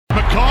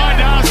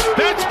Kinda.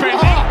 That's bending.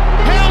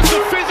 How's the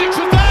physics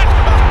of that?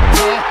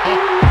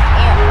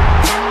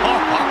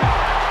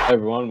 Hey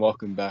everyone,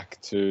 welcome back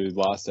to the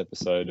last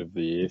episode of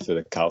the year for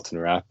the Carlton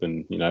Wrap,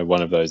 and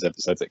one of those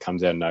episodes that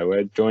comes out of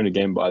nowhere. Joined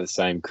again by the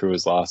same crew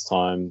as last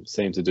time.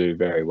 Seemed to do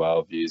very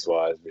well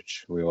views-wise,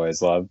 which we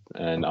always love.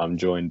 And I'm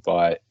joined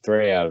by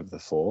 3 out of the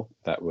 4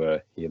 that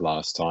were here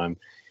last time.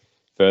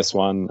 First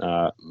one,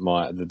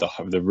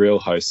 the real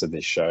host of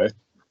this show,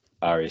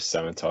 Ari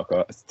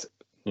Stamatikos.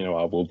 I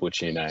will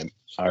butcher your name,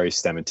 Ari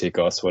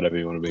Stamatikos, whatever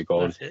you want to be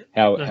called.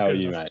 How are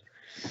you, mate?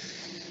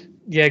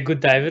 Yeah, good,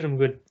 David. I'm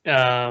good.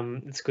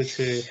 It's good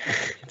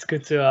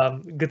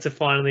to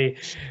finally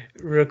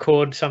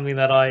record something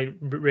that I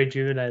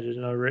rejuvenated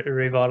and I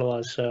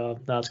revitalized. So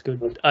that's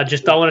good. I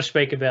just don't want to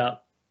speak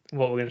about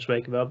what we're going to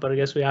speak about, but I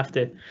guess we have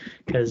to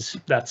because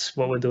that's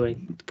what we're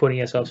doing, putting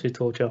ourselves through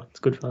torture. It's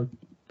good fun.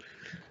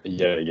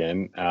 Yet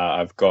again,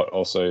 I've got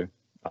also.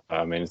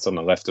 It's on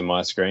the left of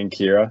my screen.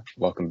 Kirra,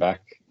 welcome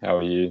back. How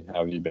are you?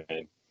 How have you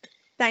been?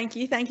 Thank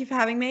you for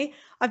having me.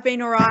 I've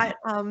been all right.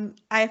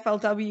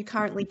 AFLW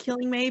currently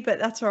killing me, but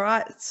that's all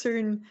right.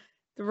 Soon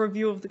the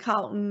review of the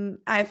Carlton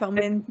AFL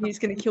men is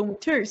going to kill me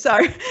too. So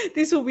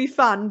this will be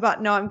fun.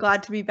 But no, I'm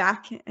glad to be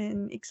back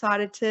and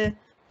excited to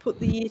put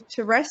the year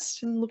to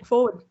rest and look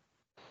forward.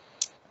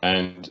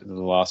 And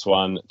the last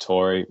one,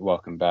 Tori,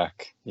 welcome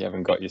back. You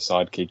haven't got your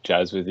sidekick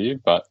Jazz with you,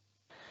 but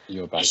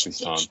you're back this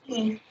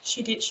time.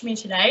 She ditched me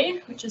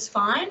today, which is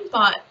fine.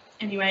 But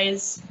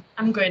anyways,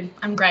 I'm good.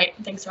 I'm great.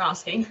 Thanks for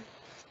asking.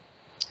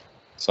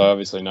 So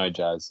obviously no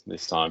Jazz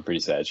this time. Pretty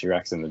sad. She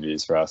racks in the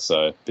views for us,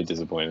 so a bit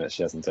disappointing that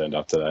she hasn't turned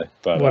up today.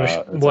 But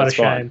what a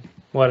shame.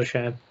 What a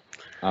shame.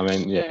 I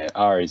mean, yeah,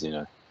 Ari's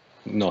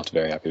not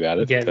very happy about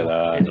it. Yeah,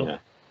 but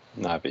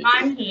no happy.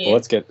 I'm here. Well,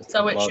 let's get.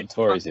 So it should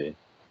Tori's here.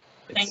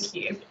 Thank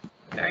you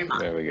very much.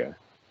 There we go.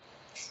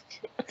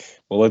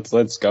 Well,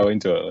 let's go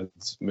into it.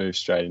 Let's move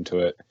straight into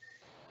it.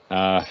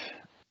 How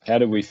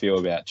do we feel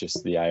about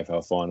just the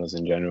AFL finals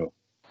in general?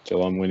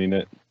 Geelong winning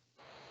it.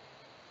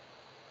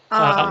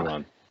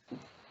 Anyone?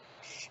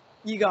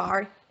 You go,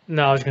 Ari.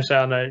 No, I was going to say,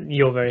 I know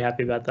you're very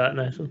happy about that,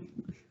 Nathan.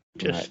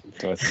 Mate,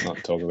 let's not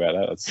talk about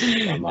that.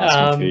 I'm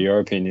asking for your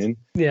opinion.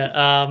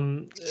 Yeah,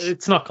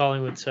 it's not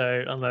Collingwood,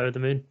 so I'm over the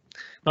moon.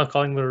 Not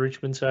Collingwood or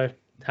Richmond, so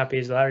happy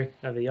as Larry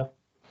over here.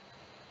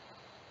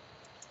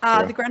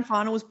 The grand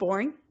final was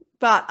boring,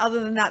 but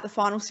other than that, the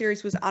final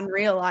series was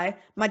unreal.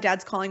 My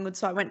dad's Collingwood,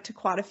 so I went to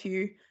quite a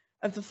few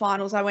of the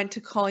finals. I went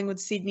to Collingwood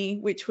Sydney,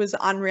 which was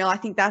unreal. I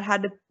think that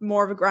had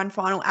more of a grand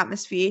final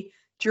atmosphere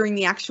during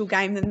the actual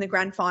game than the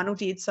grand final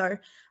did. So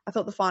I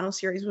thought the final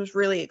series was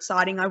really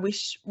exciting. I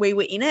wish we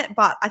were in it,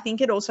 but I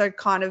think it also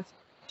kind of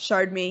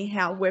showed me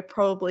how we're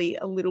probably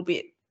a little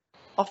bit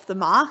off the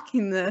mark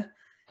in the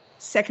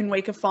second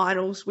week of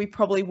finals. We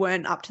probably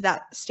weren't up to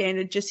that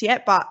standard just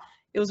yet, but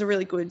it was a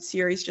really good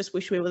series. Just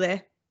wish we were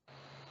there.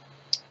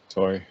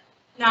 Tori?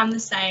 No, I'm the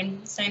same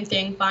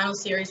thing. Final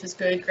series was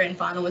good. Grand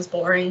final was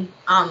boring.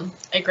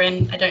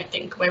 Again, I don't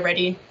think we're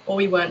ready, or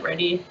we weren't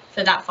ready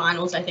for that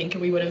finals. I think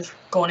we would have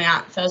gone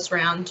out first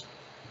round.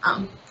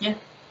 Yeah.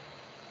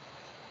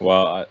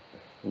 Well,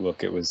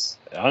 it was.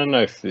 I don't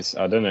know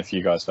if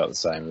you guys felt the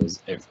same.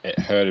 It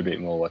hurt a bit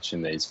more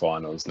watching these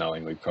finals,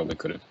 knowing we probably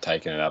could have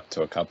taken it up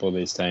to a couple of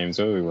these teams,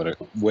 or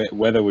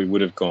whether we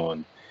would have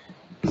gone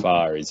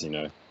far is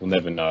we'll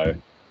never know.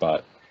 But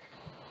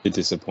a bit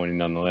disappointing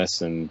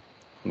nonetheless. And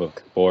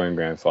look, boring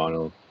grand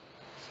final.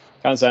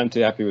 Can't say I'm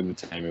too happy with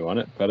the team who won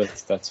it, but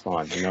that's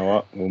fine. You know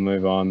what? We'll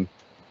move on,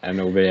 and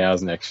it'll be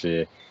ours next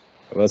year.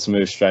 But let's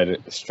move straight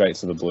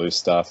to the blue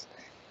stuff.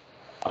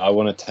 I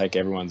want to take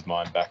everyone's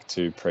mind back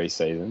to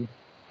pre-season,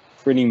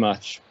 pretty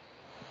much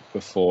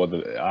before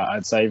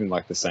I'd say even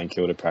like the St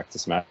Kilda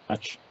practice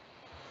match.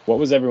 What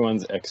was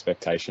everyone's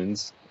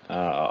expectations?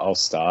 I'll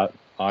start.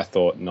 I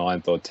thought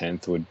 9th or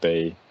 10th would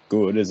be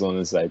good as long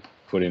as they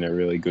put in a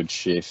really good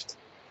shift.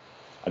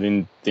 I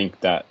didn't think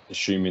that,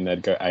 assuming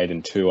they'd go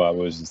 8-2, I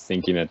was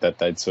thinking that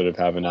they'd sort of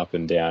have an up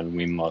and down,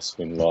 win-loss,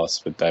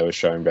 but they were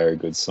showing very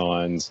good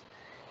signs.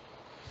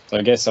 So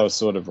I guess I was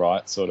sort of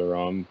right, sort of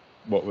wrong.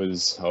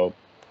 I'll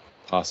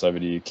pass over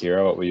to you,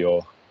 Kirra. What were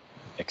your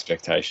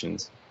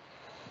expectations?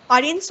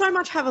 I didn't so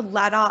much have a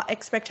ladder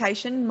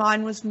expectation.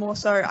 Mine was more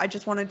so I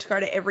just wanted to go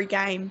to every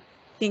game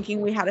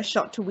thinking we had a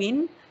shot to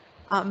win.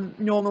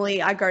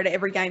 Normally I go to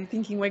every game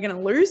thinking we're going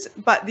to lose,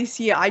 but this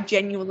year I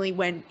genuinely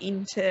went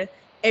into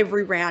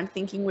every round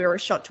thinking we were a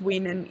shot to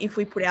win, and if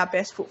we put our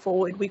best foot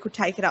forward, we could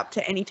take it up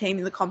to any team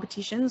in the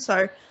competition.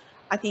 So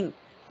I think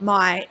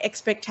my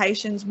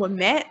expectations were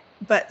met,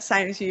 but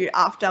same as you,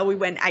 after we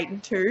went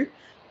 8-2,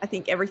 I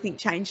think everything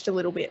changed a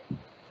little bit.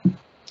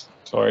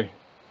 Sorry.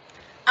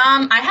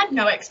 I had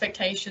no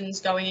expectations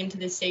going into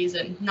this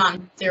season.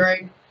 None.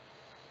 Zero.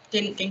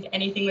 Didn't think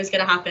anything was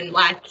going to happen.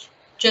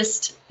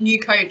 Just new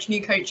coach,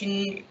 new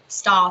coaching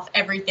staff,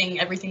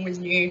 everything was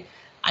new.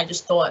 I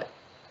just thought,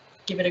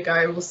 give it a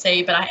go, we'll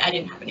see. But I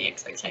didn't have any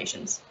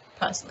expectations,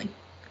 personally.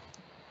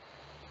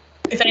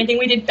 If anything,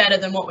 we did better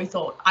than what we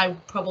thought. I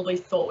probably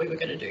thought we were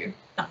going to do.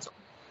 That's all.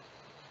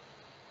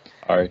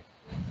 All right.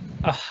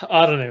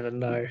 I don't even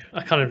know.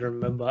 I can't even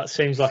remember. It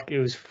seems like it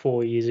was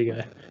 4 years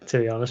ago, to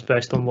be honest,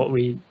 based on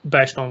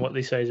what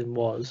this season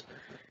was.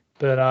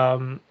 But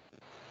I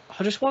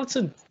just wanted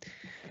to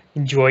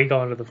enjoy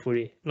going to the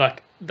footy.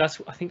 Like I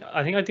think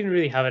I didn't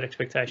really have an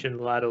expectation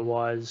ladder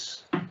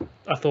wise.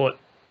 I thought,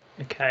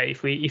 okay,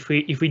 if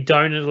we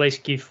don't at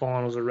least give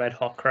finals a red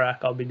hot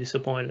crack, I'll be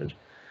disappointed.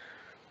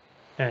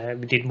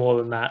 We did more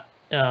than that.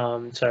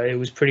 So it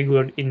was pretty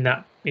good in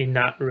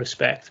that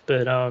respect.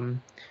 But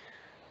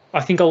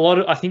I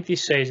think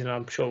this season,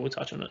 I'm sure we'll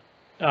touch on it.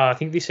 I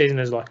think this season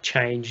has like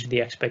changed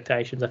the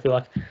expectations. I feel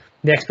like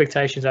the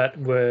expectations that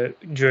were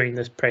during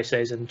this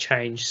preseason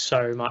changed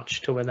so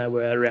much to when they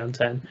were around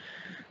 10.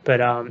 But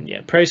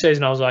yeah,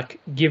 preseason I was like,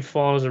 give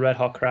finals a red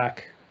hot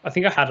crack. I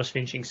think I had us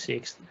finishing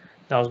 6th.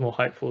 That was more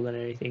hopeful than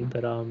anything.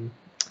 But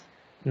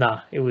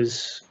nah, it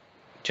was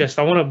just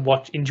I want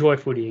to enjoy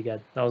footy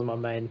again. That was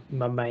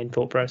my main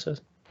thought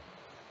process.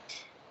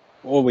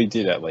 Well, we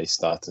did at least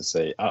start to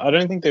see. I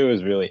don't think there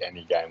was really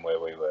any game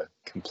where we were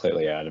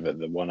completely out of it.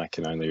 The one I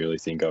can only really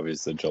think of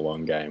is the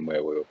Geelong game,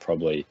 where we were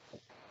probably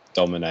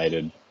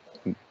dominated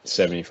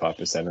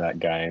 75% of that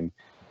game.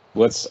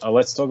 Let's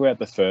talk about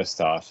the first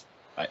half.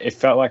 It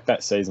felt like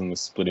that season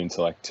was split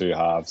into like 2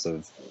 halves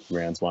of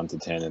rounds 1 to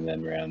 10 and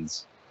then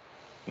rounds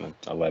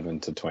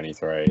 11 to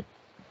 23.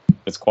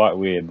 It's quite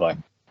weird. Like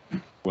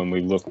when we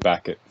look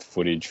back at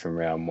footage from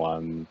round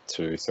 1,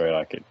 2, 3,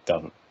 like it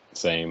doesn't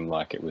seem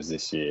like it was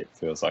this year. It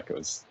feels like it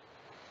was,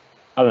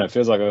 I don't know, it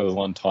feels like it was a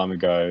long time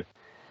ago.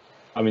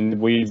 I mean,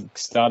 we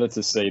started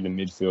to see the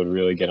midfield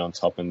really get on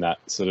top in that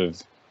sort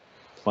of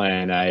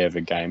plan A of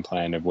a game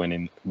plan of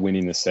winning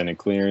the centre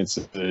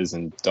clearances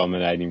and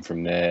dominating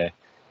from there.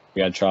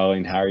 We had Charlie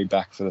and Harry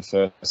back for the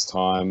first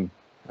time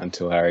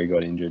until Harry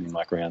got injured in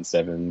like round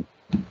 7.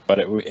 But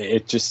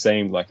it just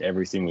seemed like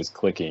everything was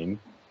clicking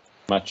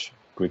much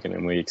quicker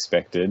than we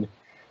expected.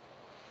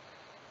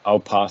 I'll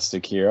pass to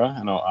Kirra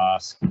and I'll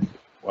ask,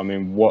 I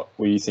mean, what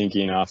were you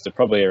thinking after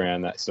probably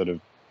around that sort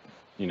of,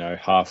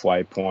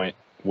 halfway point?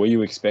 Were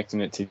you expecting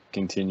it to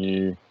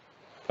continue?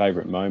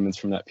 Favourite moments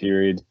from that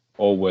period?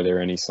 Or were there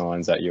any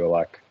signs that you were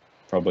like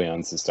probably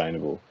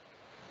unsustainable?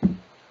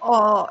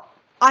 Oh,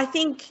 I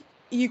think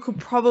you could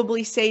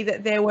probably see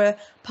that there were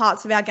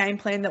parts of our game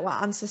plan that were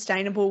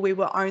unsustainable. We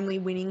were only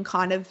winning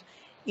kind of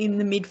in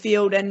the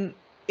midfield, and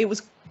it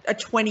was a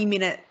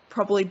 20-minute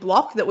probably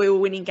block that we were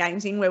winning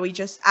games in where we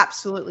just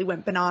absolutely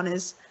went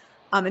bananas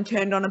and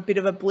turned on a bit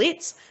of a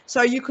blitz.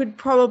 So you could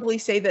probably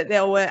see that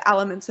there were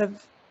elements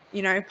of,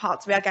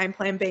 parts of our game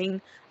plan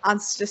being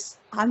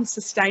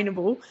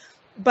unsustainable.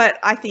 But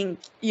I think,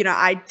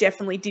 I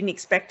definitely didn't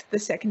expect the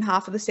second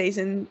half of the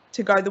season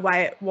to go the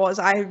way it was.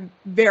 I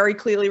very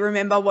clearly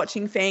remember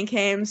watching fan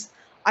cams.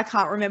 I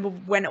can't remember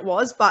when it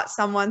was, but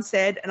someone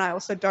said, and I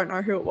also don't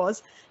know who it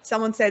was,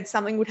 someone said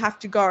something would have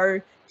to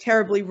go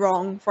terribly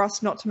wrong for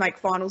us not to make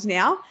finals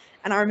now.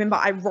 And I remember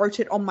I wrote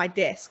it on my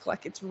desk,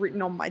 like it's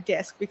written on my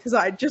desk, because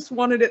I just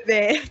wanted it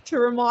there to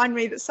remind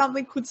me that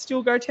something could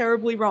still go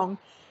terribly wrong.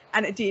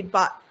 And it did.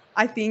 But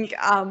I think,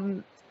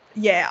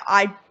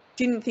 I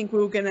didn't think we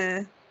were going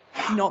to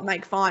not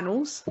make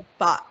finals,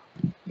 but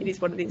it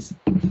is what it is.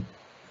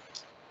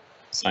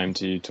 Same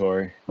to you,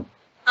 Tori.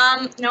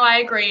 No, I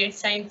agree.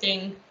 Same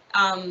thing.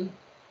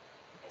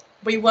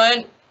 We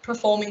weren't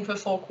performing for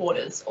 4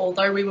 quarters,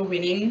 although we were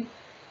winning.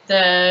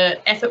 The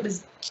effort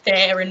was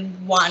there in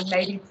 1,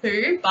 maybe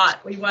 2,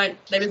 but we weren't.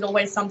 There was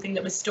always something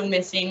that was still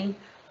missing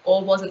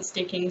or wasn't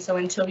sticking. So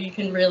until you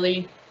can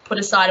really put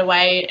a side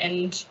away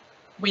and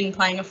win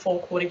playing a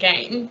 4-quarter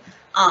game,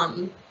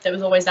 there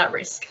was always that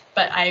risk.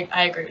 But I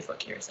agree with what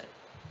Kirra said.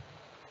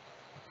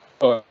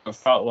 Well, I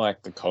felt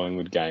like the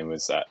Collingwood game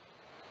was that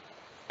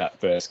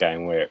first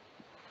game where it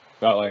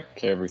felt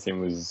like everything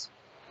was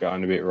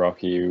going a bit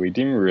rocky. We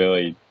didn't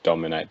really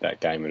dominate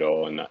that game at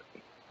all, and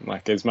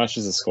like as much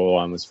as the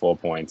scoreline was 4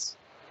 points,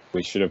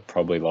 we should have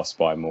probably lost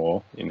by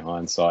more in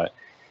hindsight.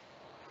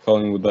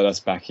 Collingwood let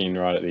us back in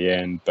right at the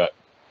end, but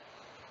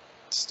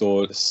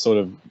sort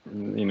of,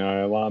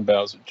 alarm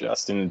bells were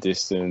just in the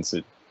distance.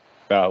 It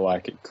felt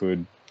like it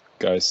could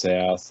go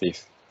south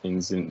if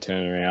things didn't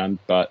turn around,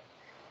 but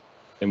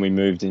then we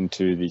moved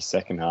into the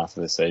second half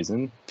of the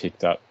season,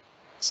 picked up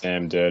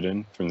Sam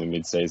Durden from the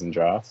mid-season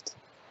draft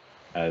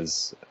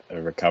as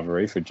a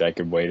recovery for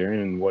Jacob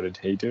Wiedering, and what did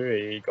he do?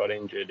 He got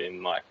injured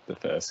in like the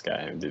first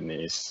game, didn't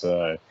he?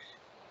 So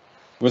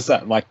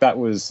that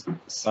was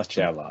such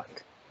our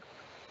luck.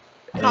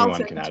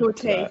 Anyone can add to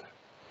that.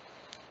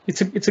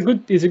 It's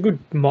a good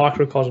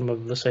microcosm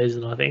of the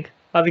season. I think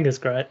it's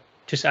great.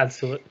 Just adds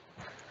to it.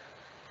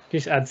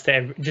 It's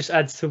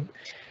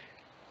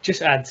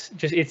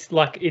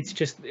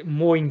just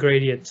more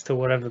ingredients to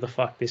whatever the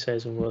fuck this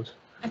season was.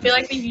 I feel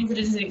like we use it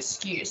as an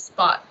excuse,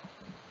 but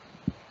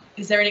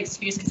is there an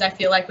excuse? Because I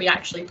feel like we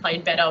actually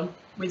played better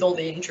with all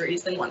the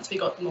injuries than once we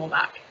got them all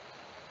back.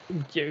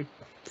 Yeah.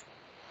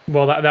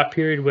 Well, that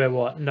period where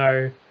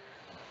no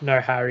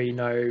Harry,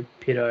 no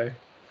Pitto,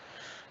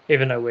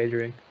 even no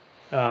Wiedering,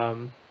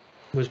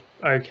 was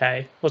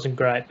okay. Wasn't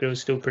great, but it was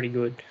still pretty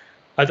good.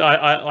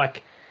 I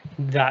like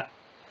that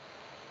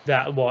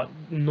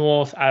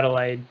North,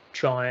 Adelaide,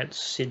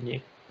 Giants,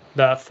 Sydney,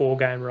 that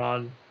 4-game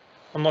run.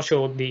 I'm not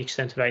sure the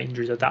extent of our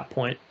injuries at that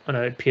point. I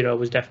know Peter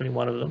was definitely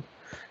one of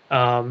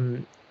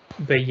them.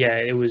 But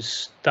yeah,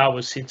 that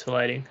was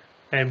scintillating,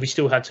 and we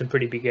still had some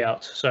pretty big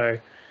outs. So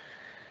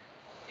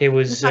it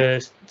was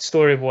a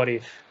story of what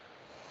if.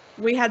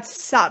 We had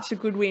such a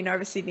good win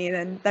over Sydney, and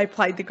then they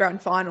played the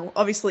grand final.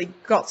 Obviously,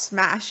 got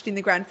smashed in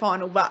the grand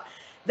final, but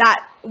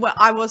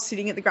I was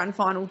sitting at the grand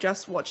final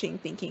just watching,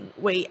 thinking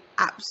we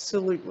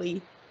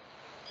absolutely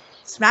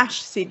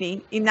smashed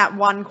Sydney in that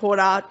one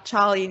quarter.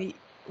 Charlie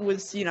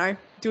was,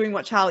 doing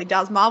what Charlie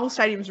does. Marvel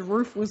Stadium's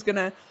roof was going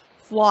to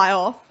fly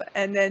off,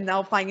 and then they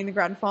were playing in the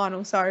grand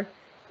final. So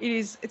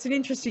it's an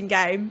interesting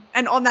game.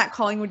 And on that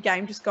Collingwood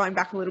game, just going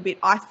back a little bit,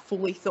 I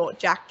fully thought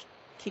Jack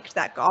kicked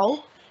that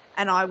goal.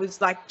 And I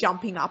was like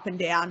jumping up and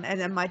down, and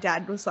then my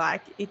dad was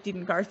like, "It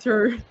didn't go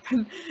through."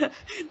 And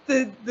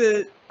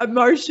the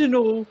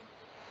emotional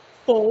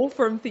fall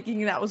from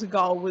thinking that was a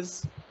goal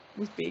was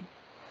big.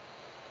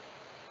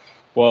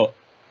 Well,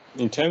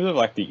 in terms of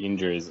like the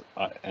injuries,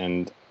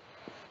 and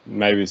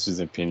maybe this is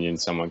an opinion,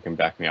 someone can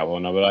back me up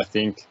on it, but I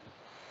think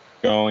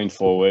going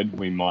forward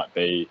we might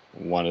be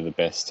one of the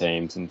best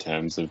teams in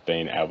terms of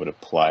being able to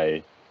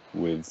play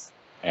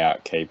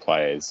without key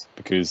players,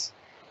 because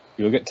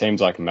you look at teams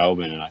like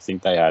Melbourne, and I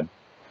think they had,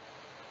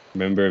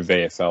 remember a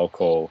VFL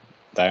call,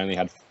 they only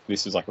had,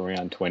 this was like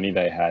around 20,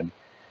 they had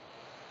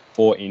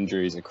 4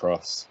 injuries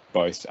across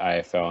both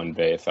AFL and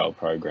VFL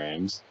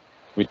programs,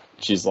 which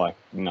is like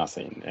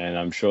nothing. And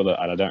I'm sure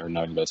that, and I don't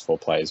know who those 4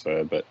 players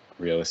were, but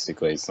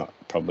realistically it's not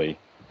probably,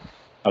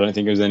 I don't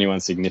think it was anyone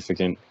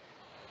significant.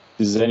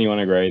 Does anyone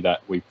agree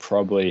that we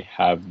probably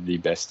have the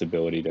best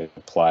ability to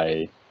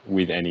play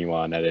with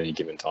anyone at any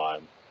given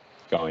time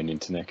going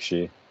into next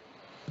year?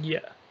 Yeah,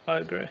 I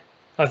agree.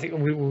 I think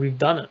we've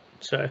done it.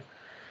 So,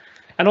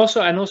 and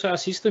also our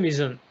system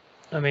isn't.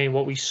 I mean,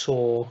 what we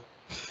saw.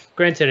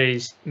 Granted, it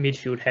is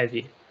midfield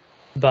heavy,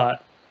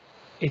 but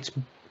it's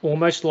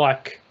almost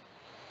like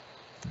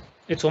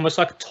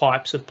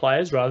types of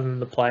players rather than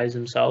the players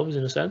themselves,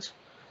 in a sense.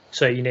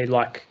 So you need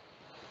I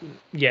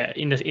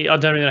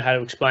don't really know how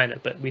to explain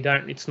it, but we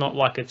don't. It's not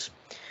like it's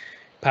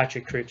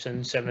Patrick Cripps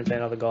and 17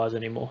 other guys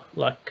anymore.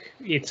 Like,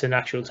 it's an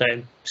actual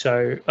team.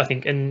 So I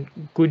think, and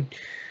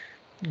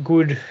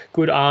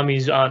good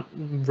armies aren't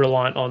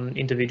reliant on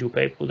individual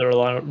people. They're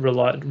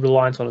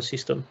reliant on a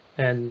system,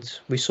 and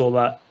we saw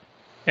that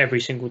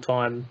every single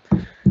time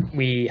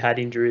we had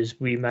injuries,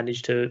 we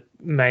managed to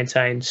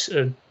maintain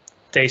a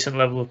decent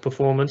level of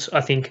performance.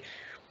 I think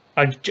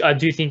I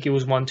do think it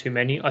was one too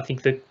many. I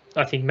think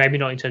maybe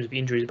not in terms of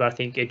injuries, but I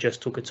think it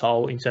just took a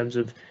toll in terms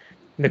of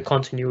the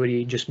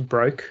continuity just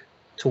broke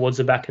towards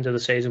the back end of the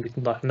season with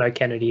like no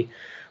Kennedy,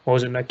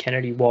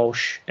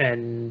 Walsh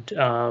and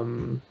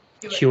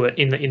Hewitt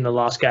in the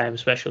last game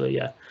especially,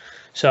 yeah.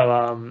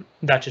 So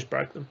that just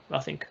broke them. I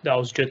think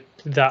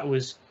that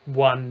was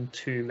one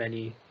too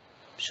many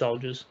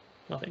soldiers,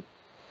 I think.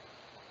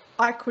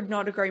 I could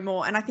not agree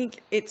more. And I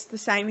think it's the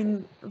same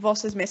in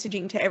Voss's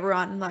messaging to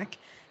everyone. Like,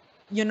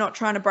 you're not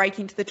trying to break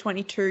into the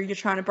 22, you're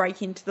trying to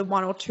break into the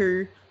 1 or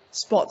 2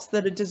 spots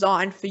that are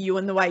designed for you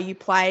and the way you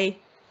play.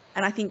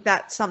 And I think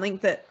that's something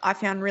that I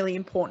found really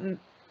important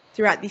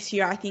throughout this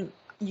year. I think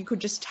you could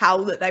just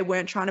tell that they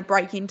weren't trying to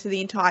break into the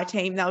entire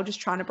team. They were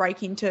just trying to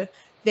break into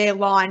their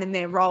line and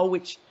their role,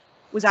 which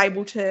was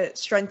able to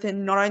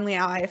strengthen not only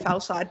our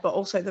AFL side, but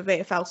also the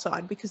VFL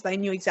side, because they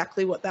knew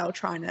exactly what they were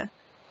trying to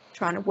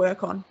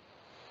work on.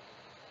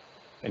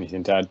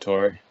 Anything to add,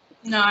 Tori?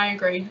 No, I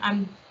agree.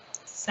 I'm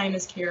same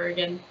as Kirra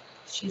again.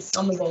 She's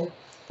on the ball.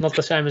 Not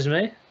the same as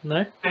me?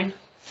 No?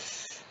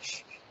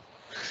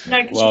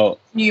 No, well,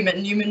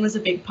 Newman was a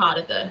big part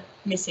of the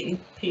missing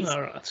piece.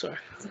 All right, sorry.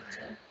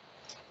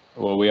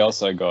 Well, we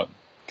also got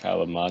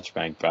Caleb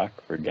Marchbank back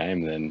for a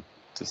game, then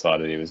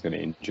decided he was going to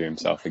injure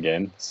himself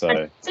again. So I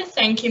have to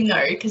thank him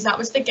though, because that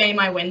was the game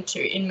I went to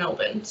in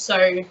Melbourne.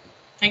 So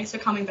thanks for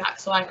coming back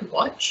so I could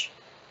watch.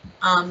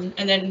 And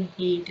then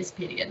he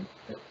disappeared again.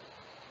 But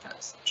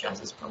that's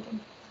Jazz's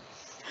problem.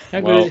 How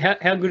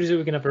good is it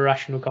we can have a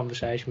rational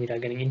conversation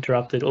without getting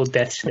interrupted or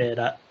death stared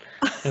at?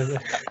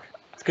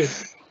 It's good.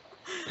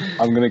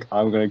 I'm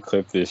gonna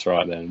clip this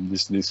right then.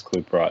 This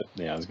clip right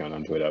now is going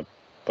on Twitter.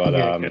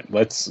 But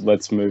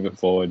let's move it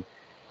forward.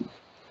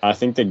 I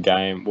think the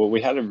game, well,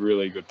 we had a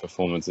really good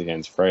performance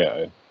against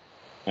Freo,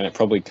 and it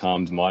probably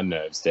calmed my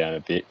nerves down a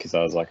bit because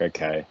I was like,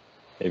 okay,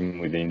 even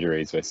with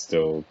injuries, we're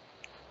still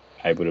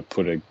able to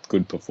put a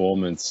good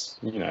performance,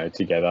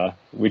 together,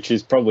 which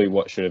is probably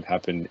what should have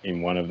happened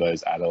in one of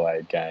those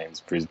Adelaide games,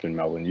 Brisbane,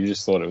 Melbourne. You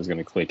just thought it was going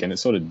to click, and it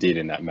sort of did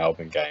in that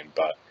Melbourne game,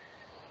 but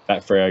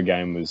that Freo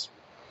game was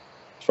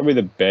probably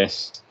the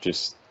best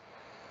just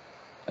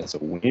as a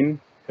win.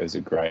 It was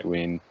a great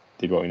win,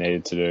 did what we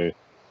needed to do,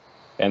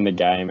 end the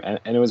game. And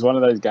it was one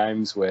of those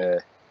games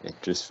where it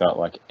just felt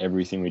like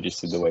everything we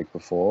just did the week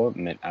before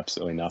meant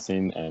absolutely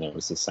nothing. And it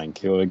was the St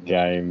Kilda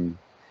game.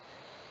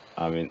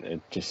 I mean,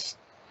 it just,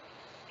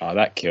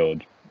 that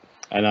killed.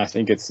 And I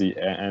think it's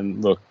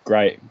and look,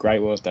 great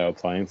what they were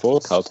playing for.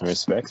 Carlton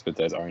respects, but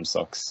there's Orange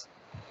Socks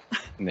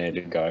there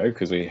to go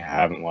because we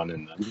haven't won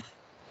in them.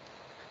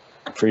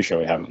 Pretty sure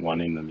we haven't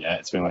won in them yet.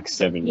 It's been like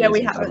 7 Yeah, years we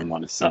and we haven't. haven't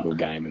won a single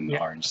game in the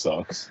Yeah. Orange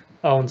Socks.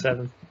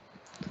 0-7.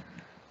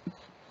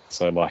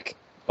 So like,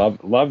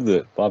 love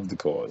the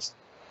cause,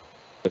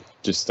 but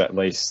just at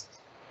least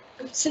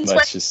Since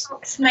let's when just.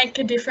 socks make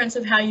a difference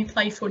of how you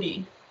play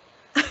footy?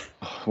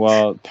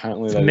 Well,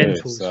 apparently they do.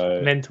 Mentals.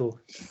 So Mental.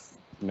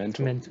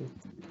 mental.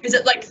 Is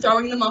it like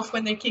throwing them off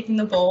when they're kicking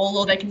the ball,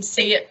 or they can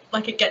see it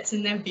like it gets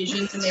in their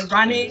visions and they're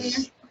running?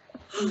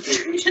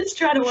 Just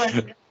try to work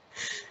it.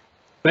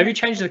 Maybe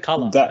change the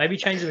colour. That- Maybe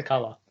change the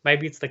colour.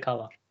 Maybe it's the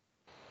colour.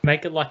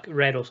 Make it like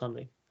red or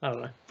something. I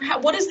don't know.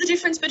 What is the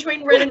difference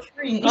between red and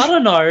green? I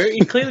don't know.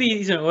 It clearly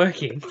isn't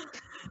working.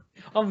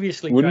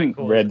 Obviously, Wouldn't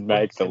great cause. red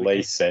make the Obviously,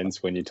 least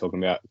sense when you're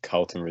talking about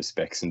Carlton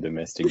respects and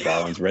domestic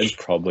violence? Red's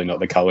probably not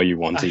the colour you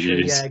want to Actually,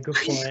 use. yeah, good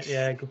point.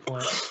 Yeah, good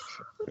point.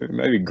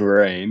 Maybe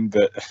green,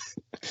 but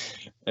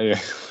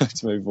anyway,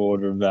 let's move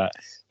forward from that.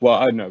 Well,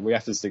 I don't know. We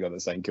have to stick on the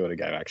St Kilda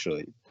game,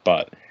 actually.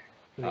 But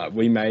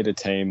we made a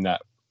team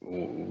that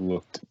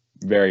looked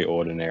very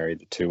ordinary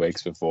the 2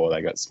 weeks before.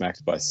 They got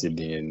smacked by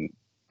Sydney and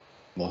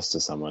lost to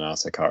someone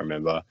else. I can't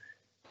remember.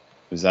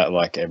 Was that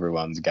like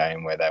everyone's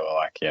game where they were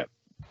like, yep,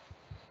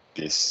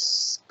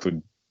 this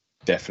could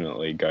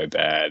definitely go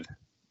bad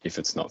if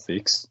it's not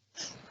fixed?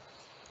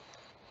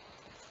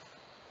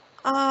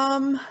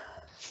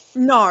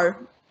 No,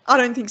 I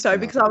don't think so,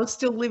 because I was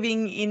still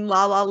living in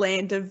La La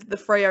Land of the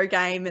Freo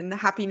game and the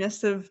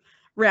happiness of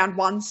round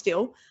one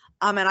still.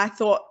 And I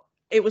thought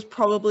it was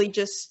probably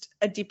just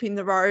a dip in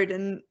the road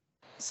and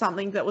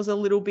something that was a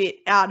little bit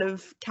out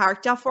of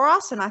character for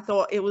us. And I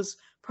thought it was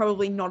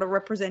probably not a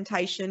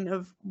representation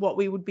of what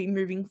we would be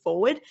moving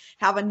forward.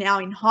 However, now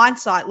in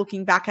hindsight,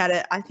 looking back at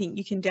it, I think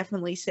you can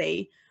definitely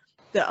see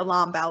the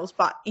alarm bells.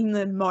 But in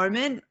the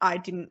moment, I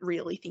didn't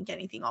really think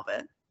anything of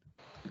it.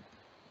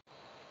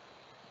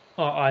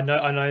 Oh, I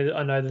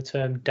know the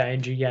term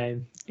danger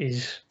game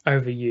is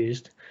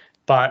overused,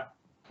 but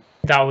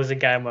that was a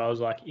game where I was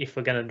like, if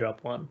we're gonna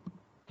drop one,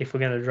 it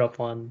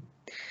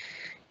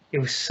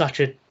was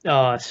such a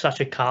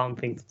Carlton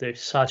thing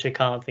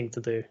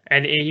to do,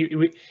 and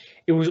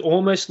it was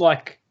almost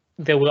like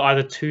there were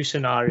either two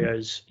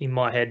scenarios in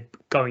my head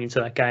going into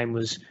that game.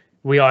 Was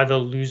we either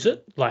lose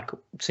it, like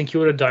St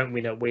Kilda don't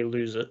win it, we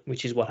lose it,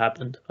 which is what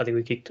happened. I think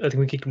we kicked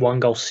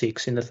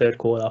 1-6 in the third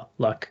quarter.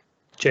 Like,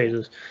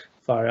 Jesus,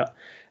 far out.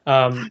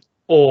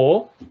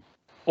 Or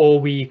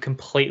we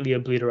completely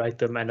obliterate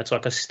them and it's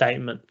like a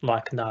statement,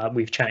 like, nah,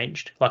 we've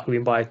changed. Like, we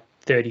win by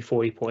 30,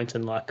 40 points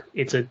and like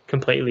it's a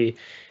completely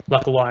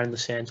like a line in the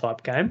sand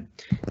type game.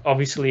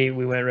 Obviously,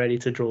 we weren't ready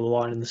to draw the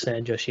line in the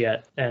sand just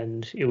yet,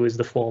 and it was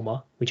the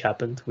former, which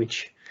happened,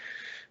 which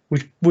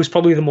was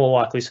probably the more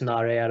likely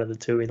scenario out of the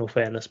two, in all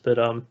fairness. But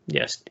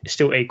yes,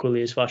 still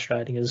equally as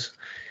frustrating as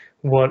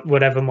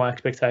whatever my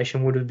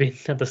expectation would have been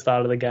at the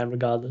start of the game,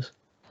 regardless.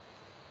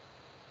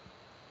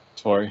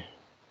 Tori?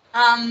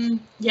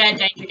 Yeah,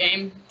 danger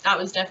game. That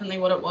was definitely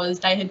what it was.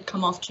 They had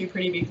come off two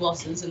pretty big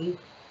losses, and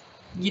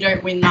you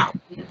don't win that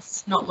one.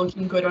 It's not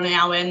looking good on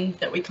our end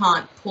that we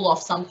can't pull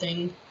off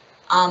something.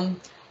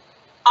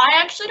 I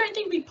actually don't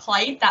think we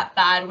played that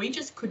bad. We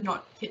just could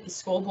not hit the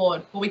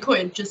scoreboard. Well, we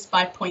could, just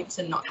by points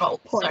and not goals.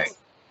 Points. So,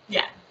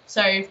 yeah.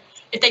 So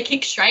if they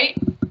kick straight,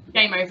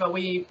 game over.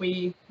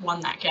 We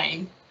won that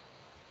game.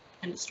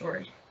 End of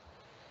story.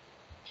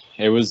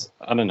 It was,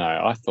 I don't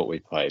know, I thought we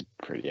played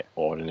pretty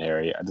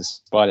ordinary.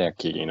 Despite our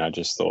kicking, I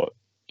just thought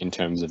in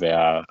terms of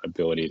our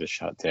ability to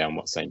shut down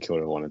what St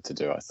Kilda wanted to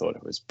do, I thought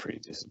it was pretty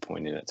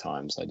disappointing at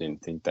times. I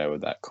didn't think they were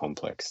that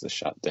complex to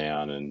shut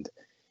down and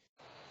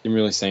didn't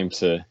really seem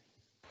to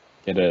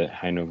get a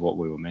hang of what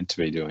we were meant to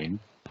be doing.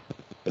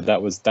 But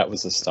that was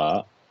the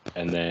start.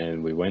 And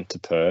then we went to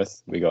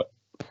Perth. We got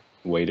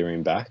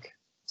Wiedering back.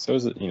 So it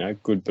was a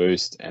good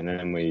boost. And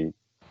then we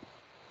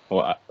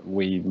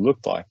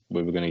looked like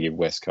we were going to give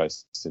West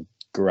Coast a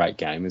great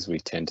game, as we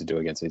tend to do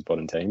against these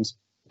bottom teams.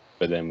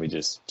 But then we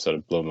just sort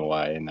of blew them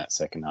away in that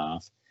second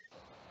half,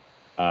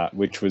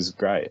 which was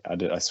great.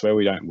 I swear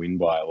we don't win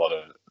by a lot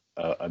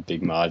of a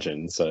big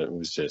margin. So it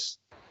was just,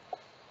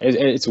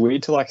 it's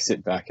weird to like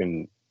sit back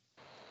and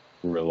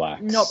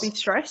relax, Not be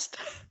stressed.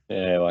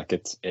 Yeah, like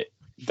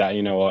that.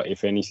 You know what?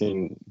 If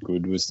anything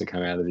good was to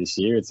come out of this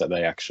year, it's that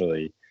they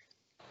actually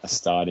are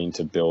starting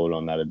to build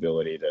on that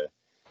ability to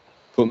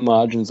put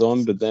margins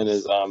on. But then,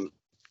 as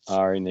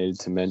Ari needed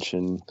to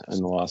mention in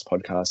the last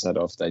podcast, that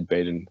if they'd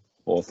beaten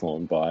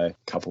Hawthorn by a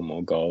couple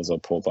more goals or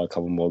Port by a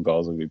couple more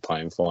goals, we'd be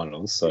playing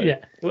finals. So yeah,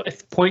 well,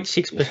 it's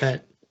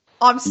 0.6%.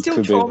 I'm still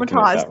could be looking at it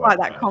traumatized that by way.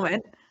 that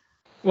comment.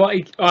 Well,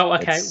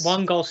 okay, It's-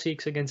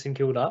 1-6 against St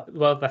Kilda.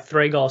 Well, the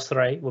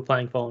 3-3, we're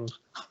playing finals.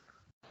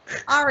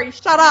 Ari,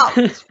 shut up.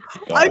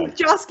 I'm God,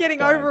 just getting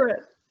God. over it.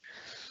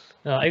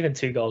 Even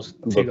 2 goals,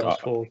 Look,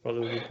 4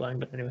 probably will be playing.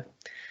 But anyway,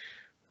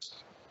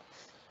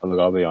 look,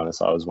 I'll be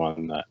honest. I was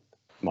one that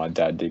my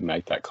dad did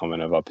make that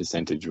comment of our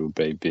percentage will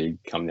be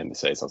big come the end of the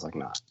season. I was like,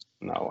 no,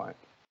 it won't.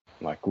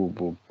 Like,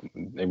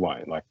 it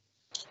won't. Like,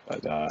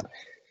 But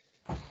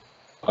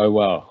oh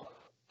well.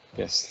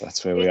 Yes,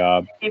 that's where we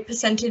are. A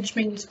percentage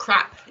means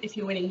crap if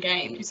you're winning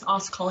games.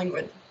 Ask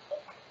Collingwood.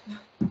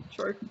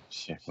 True.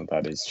 Yeah, well,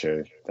 that is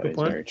true. That Good is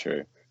point. very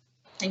true.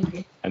 Thank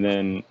you. And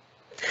then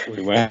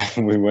we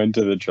went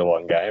to the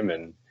Geelong game,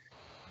 and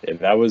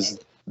that was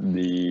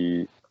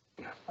we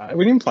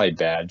didn't play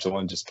bad.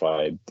 Geelong just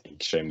played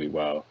extremely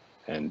well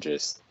and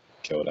just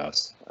killed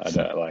us.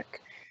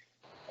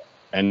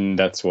 And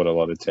that's what a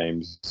lot of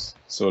teams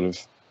sort of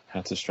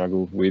had to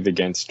struggle with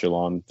against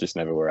Geelong. Just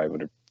never were able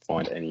to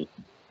find any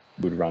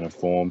good run of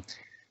form.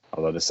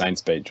 Although the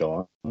Saints beat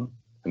Geelong,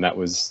 and that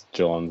was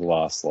Geelong's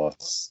last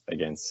loss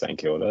against St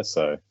Kilda.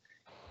 So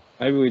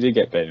maybe we did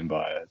get beaten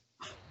by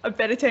A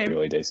better a team.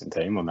 really decent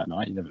team on that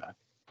night. You never know.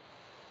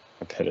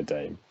 A better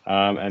team.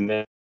 And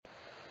then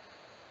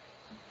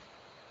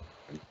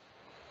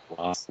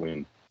last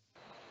win.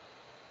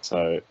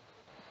 So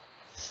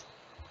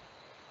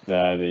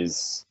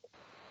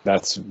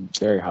that's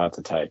very hard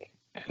to take.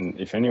 And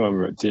if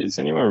does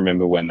anyone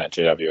remember when that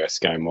GWS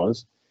game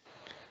was?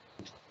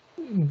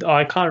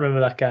 I can't remember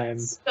that game.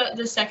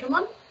 The second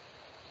one?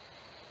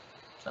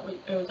 Is that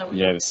what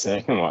Yeah, the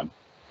second one.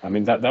 I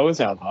mean, that was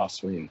our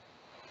last win.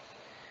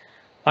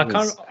 I It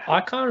was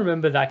can't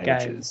remember that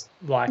game. ages.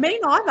 Like, Me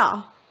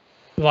neither.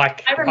 I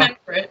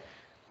remember it.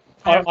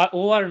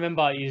 all I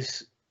remember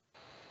is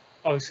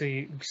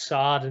obviously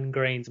Sard and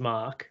Green's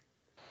mark.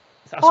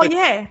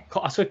 Yeah.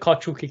 I saw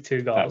Cottrell kick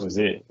 2 goals. That was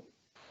it.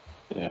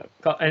 Yeah.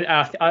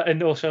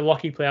 And also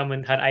Lockie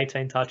Plowman had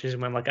 18 touches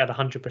and went like at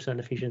 100%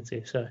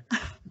 efficiency. So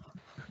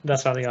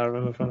that's something I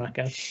remember from that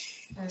game.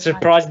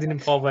 Surprised he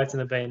didn't poll votes in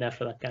the BNF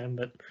for that game,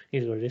 but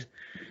here's what it is.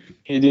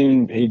 He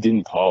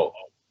didn't poll.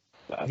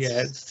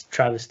 Yeah, it's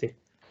travesty.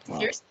 Wow.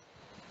 Seriously?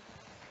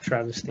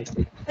 Travesty.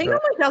 He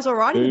normally does all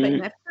right in the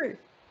BNF too.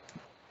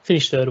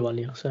 Finished third one,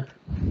 yeah. So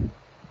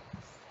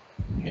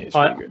Yeah, it's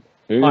pretty good.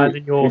 Who either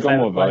your got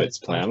more favourite player- votes,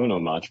 Plowman or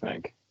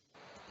Marchbank?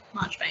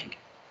 Marchbank.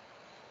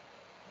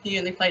 He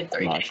only played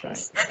 3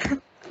 games.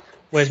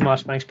 where's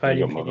Marchbank's Who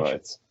podium got more finish?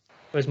 votes?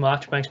 Where's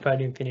Marchbank's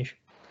podium finish?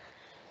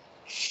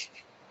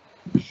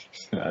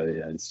 Yeah,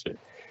 it's true.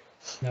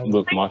 No.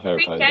 Look, my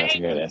favourite player is about to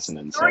go to games.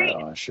 Essendon, so 3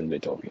 I shouldn't be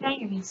talking.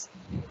 games.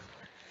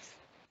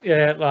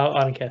 Yeah, well,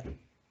 I don't care.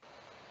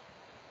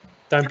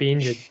 Don't be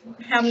injured.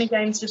 How many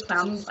games did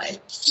Plowman play?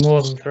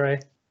 More than 3.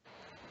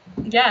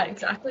 Yeah,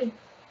 exactly.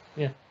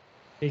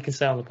 You can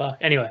stay on the park.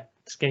 Anyway,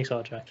 it's getting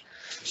sidetracked.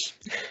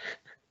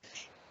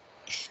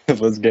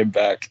 Let's get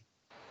back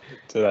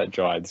to that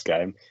Giants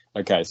game.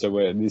 Okay, so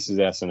this is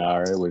our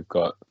scenario. We've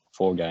got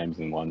 4 games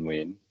and 1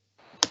 win.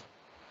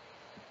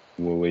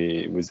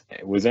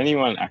 Was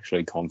anyone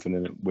actually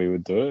confident we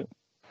would do it,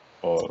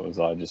 or was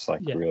I just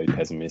really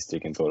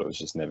pessimistic and thought it was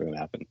just never going to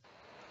happen?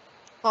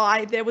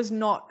 There was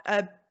not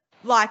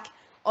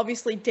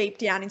obviously deep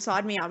down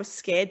inside me, I was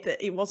scared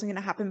that it wasn't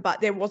going to happen, but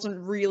there wasn't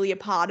really a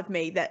part of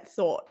me that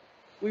thought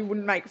we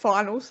wouldn't make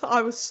finals.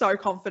 I was so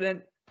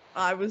confident.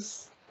 I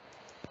was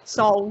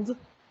sold.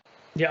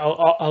 Yeah,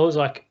 I was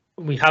like,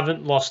 we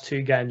haven't lost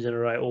 2 games in a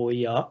row all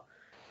year.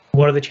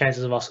 What are the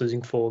chances of us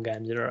losing 4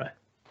 games in a row?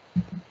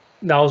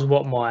 That was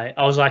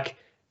I was like,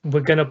 we're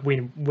gonna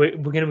win. We're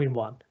gonna win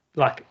 1.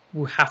 Like,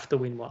 we have to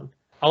win 1.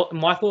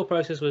 My thought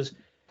process was,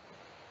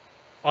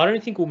 I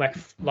don't think we'll make.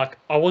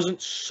 I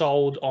wasn't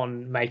sold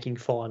on making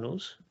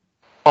finals.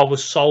 I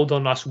was sold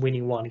on us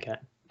winning 1 game,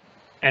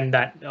 and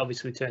that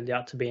obviously turned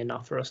out to be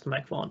enough for us to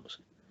make finals.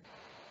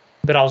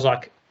 But I was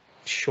like,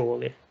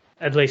 surely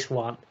at least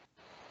 1.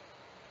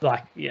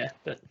 But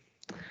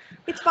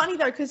It's funny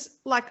though, because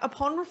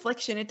upon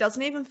reflection, it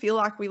doesn't even feel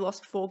like we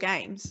lost 4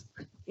 games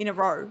in a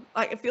row.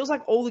 It feels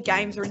like all the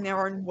games are in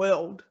their own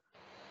world.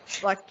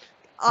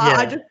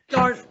 I just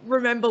don't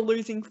remember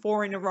losing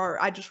 4 in a row.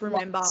 I just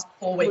remember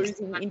 4 weeks.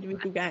 losing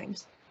individual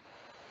games.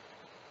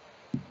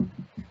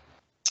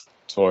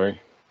 Tori?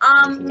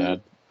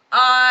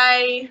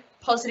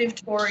 Positive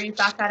Tori,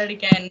 back at it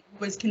again,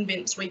 was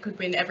convinced we could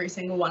win every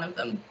single one of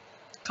them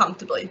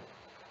comfortably.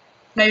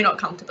 Maybe not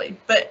comfortably,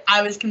 but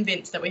I was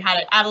convinced that we had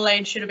it.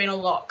 Adelaide should have been a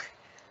lock.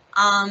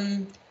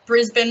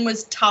 Brisbane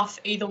was tough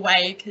either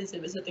way because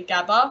it was at the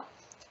Gabba.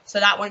 So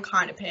that one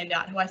kind of panned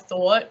out who I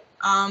thought.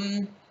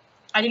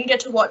 I didn't get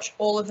to watch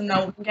all of the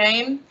Melbourne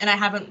game, and I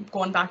haven't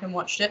gone back and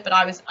watched it, but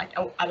I was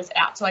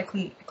out, so I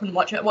couldn't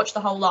watch it. I watched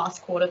the whole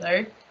last quarter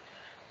though.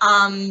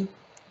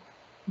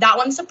 That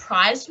one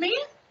surprised me,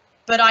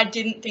 but I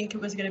didn't think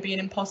it was going to be an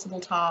impossible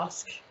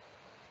task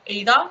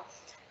either.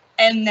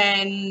 And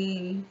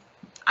then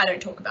I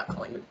don't talk about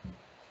Collingwood.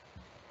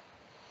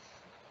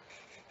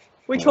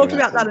 We talked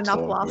about that enough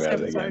last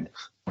episode.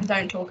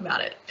 Don't talk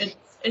about it.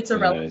 It's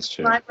irrelevant.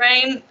 True. My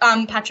brain,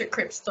 Patrick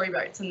Cripps 3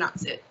 votes, and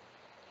that's it.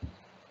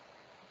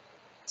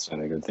 It's the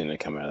only good thing to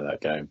come out of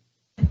that game.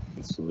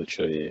 It's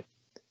literally it.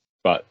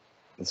 But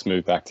let's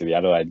move back to the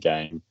Adelaide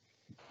game.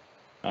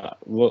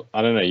 Well,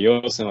 I don't know. You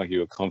all seem like you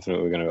were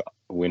confident we were going to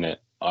win it.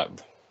 I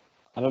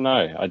don't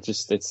know.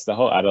 It's the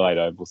whole Adelaide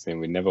Oval thing.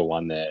 We never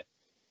won there.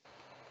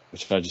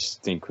 which I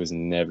just think was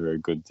never a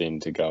good thing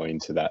to go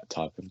into that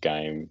type of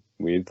game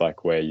with,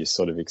 like where you're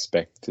sort of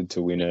expected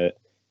to win it.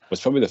 It was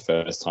probably the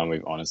first time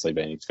we've honestly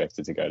been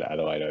expected to go to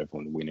Adelaide Oval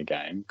and win a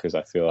game, because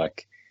I feel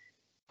like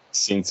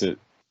since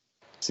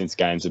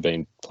games have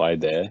been played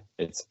there,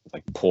 it's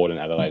like Port and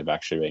Adelaide have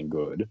actually been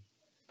good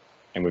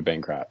and we've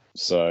been crap.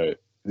 So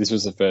this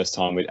was the first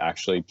time we'd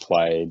actually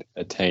played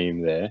a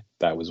team there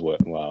that was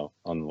working well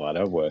on the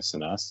ladder, worse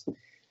than us.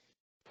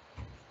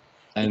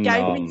 And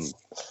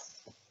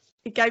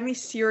it gave me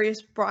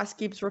serious Bryce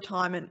Gibbs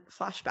retirement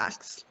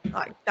flashbacks.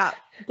 Like, that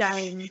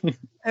game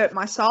hurt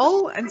my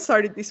soul, and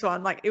so did this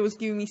one. Like, it was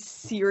giving me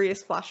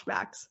serious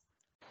flashbacks.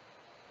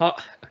 I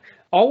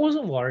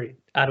wasn't worried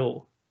at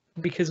all,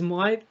 because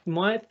my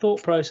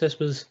thought process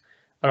was,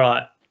 all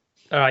right,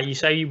 you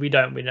say we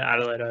don't win at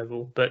Adelaide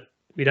Oval, but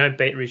we don't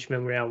beat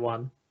Richmond round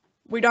one.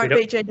 We don't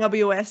beat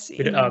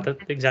JWS. That's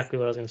exactly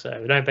what I was going to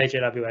say. We don't beat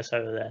JWS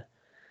over there.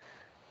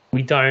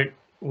 We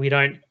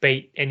don't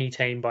beat any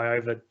team by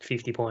over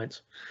 50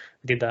 points.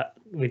 We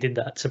did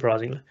that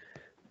surprisingly.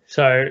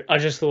 So I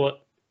just thought,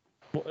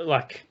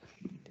 like,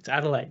 it's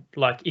Adelaide.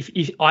 Like,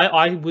 if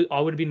I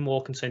would have been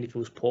more concerned if it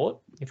was Port.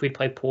 If we'd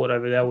played Port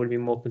over there, I would have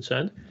been more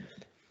concerned.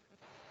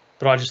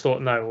 But I just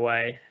thought, no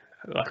way,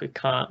 like, we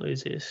can't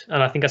lose this.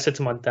 And I think I said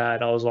to my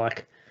dad,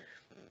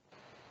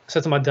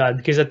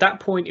 because at that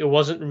point it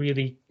wasn't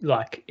really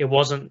like,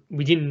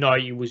 we didn't know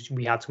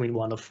we had to win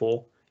one of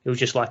four. It was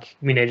just like,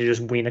 we need to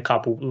just win a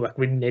couple. Like,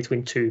 we need to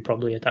win two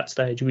probably at that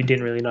stage. We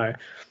didn't really know.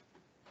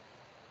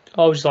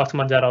 I was just like to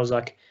my dad, I was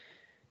like,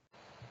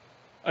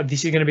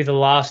 this is going to be the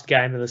last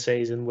game of the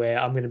season where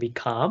I'm going to be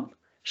calm.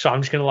 So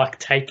I'm just going to, like,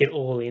 take it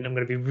all in. I'm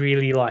going to be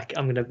really, like,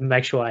 I'm going to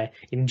make sure I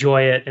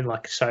enjoy it. And,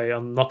 like, so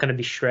I'm not going to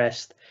be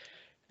stressed.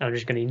 I'm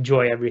just going to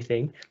enjoy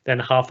everything. Then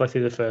halfway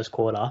through the first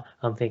quarter,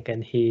 I'm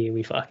thinking, here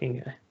we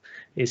fucking go.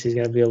 This is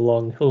going to be a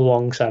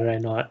long Saturday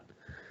night.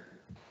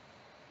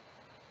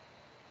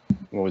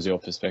 what was your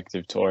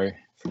perspective, Tori,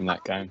 from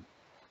that game?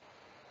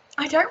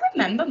 I don't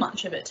remember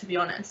much of it, to be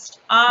honest.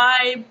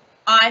 I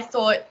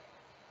thought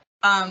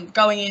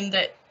going in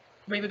that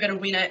we were going to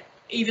win it,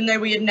 even though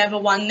we had never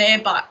won there,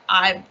 but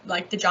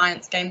the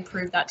Giants game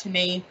proved that to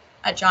me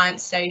at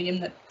Giants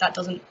Stadium, that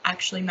doesn't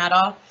actually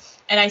matter.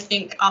 And I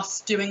think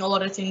us doing a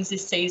lot of things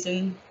this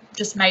season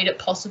just made it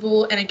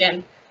possible. And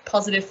again,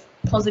 positive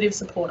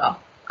supporter.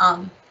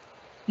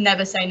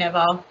 Never say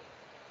never.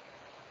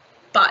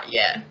 But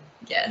yeah,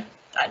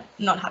 I'm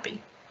not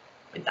happy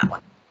with that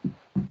one.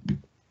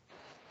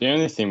 The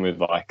only thing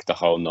with, like, the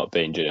whole not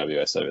being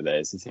GWS over there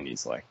is the thing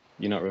is, like,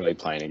 you're not really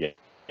playing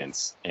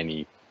against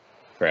any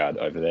crowd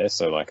over there.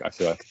 So, like, I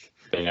feel like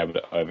being able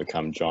to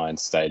overcome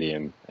Giants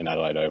Stadium and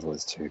Adelaide Oval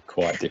is two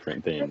quite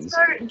different things.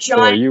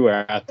 Or you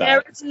were at that.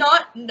 There is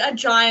not a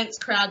Giants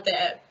crowd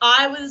there.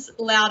 I was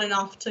loud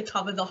enough to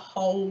cover the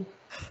whole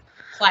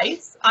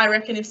place. I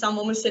reckon if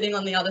someone was sitting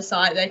on the other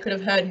side, they could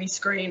have heard me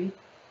scream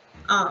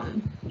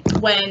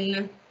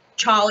when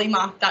Charlie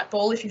marked that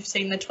ball. If you've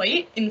seen the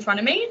tweet in front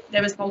of me,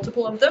 there was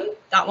multiple of them.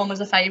 That one was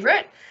a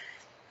favourite.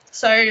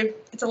 So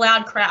it's a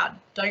loud crowd.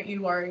 Don't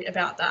you worry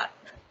about that.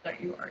 Don't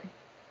you worry.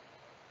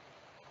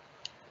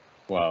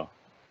 Well,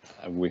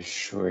 I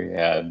wish we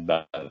had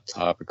that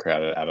type of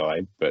crowd at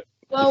Adelaide, but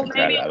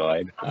Maybe at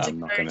Adelaide. I'm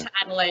not going to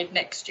Adelaide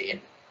next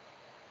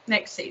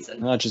season.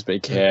 No, just be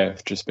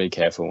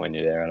careful when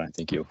you're there. I don't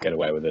think you'll get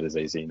away with it as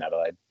easy in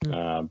Adelaide.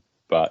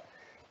 But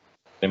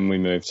then we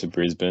moved to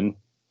Brisbane,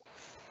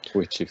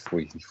 which if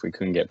we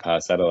couldn't get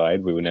past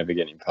Adelaide, we were never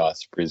getting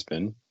past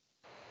Brisbane.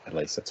 At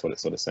least that's what it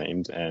sort of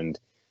seemed. And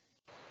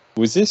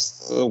was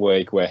this the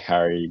week where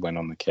Harry went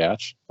on the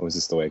couch, or was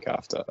this the week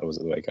after? Or was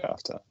it the week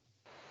after?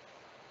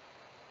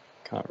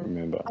 Can't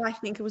remember. I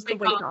think it was the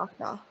week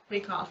after.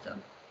 Week after.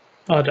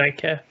 I don't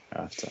care.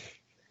 After.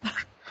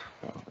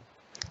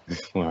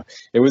 Well,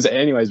 it was,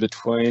 anyways,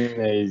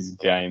 between these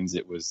games,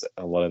 it was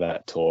a lot of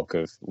that talk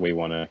of we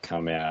want to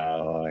come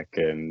out, like,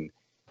 and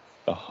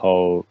the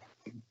whole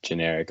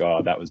generic,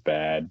 oh, that was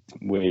bad,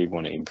 we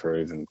want to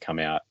improve and come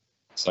out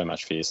so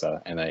much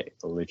fiercer, and they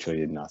literally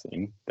did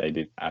nothing. They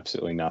did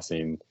absolutely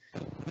nothing.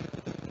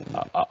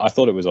 I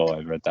thought it was all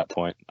over at that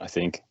point, I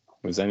think.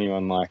 Was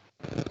anyone, like,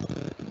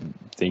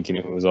 thinking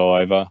it was all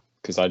over?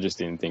 Because I just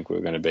didn't think we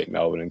were going to beat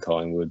Melbourne and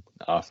Collingwood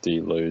after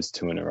you lose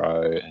 2 in a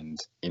row and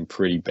in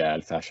pretty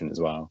bad fashion as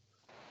well.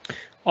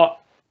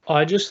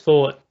 I just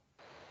thought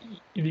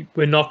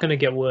we're not going to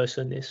get worse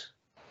than this.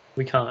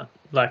 We can't.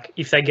 Like,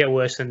 if they get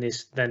worse than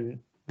this, then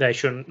they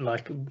shouldn't,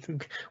 like,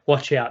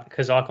 watch out,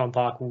 because Icon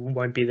Park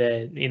won't be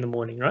there in the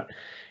morning, right?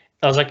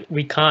 I was like,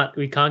 we can't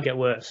get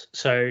worse.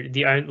 So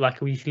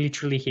we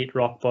literally hit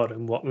rock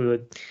bottom. What, we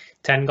were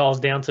 10 goals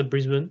down to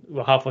Brisbane.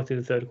 We're halfway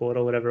through the third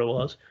quarter, whatever it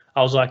was.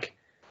 I was like,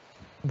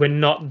 we're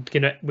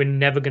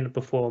never gonna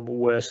perform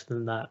worse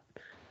than that,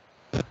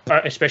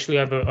 especially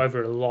over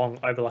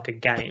like a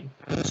game.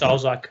 So I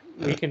was like,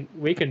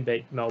 we can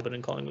beat Melbourne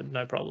and Collingwood,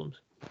 no problems.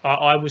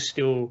 I was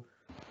still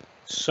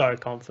so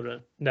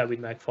confident that we'd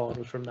make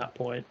finals from that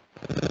point.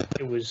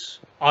 It was,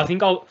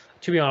 to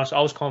be honest, I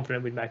was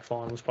confident we'd make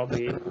finals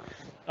probably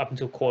up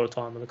until quarter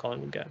time of the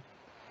Collingwood game.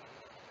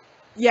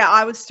 yeah,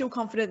 I was still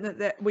confident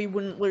that we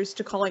wouldn't lose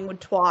to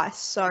Collingwood twice.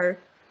 So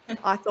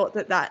I thought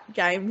that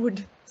game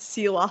would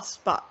seal us,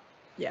 but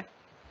yeah.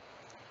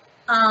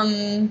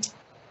 I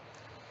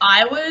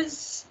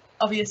was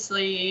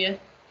obviously,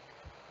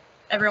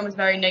 everyone was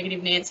very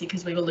negative Nancy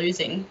because we were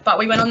losing, but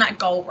we went on that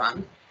goal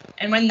run.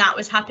 And when that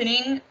was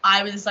happening,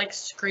 I was like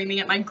screaming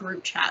at my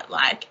group chat,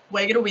 like,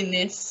 we're going to win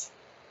this.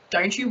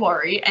 Don't you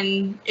worry.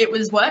 And it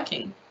was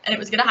working and it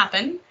was going to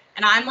happen.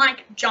 And I'm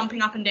like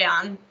jumping up and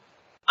down.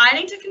 I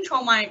need to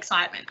control my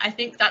excitement. I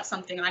think that's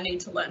something I need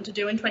to learn to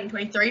do in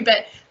 2023.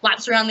 But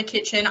laps around the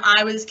kitchen,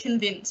 I was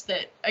convinced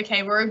that,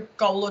 okay, we're a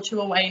goal or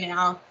two away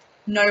now.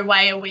 No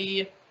way are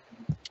we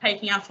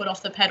taking our foot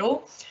off the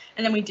pedal.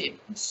 And then we did.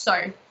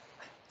 So.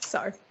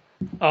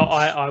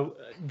 I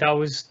that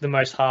was the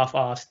most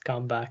half-assed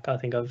comeback I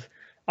think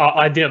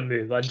I didn't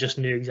move. I just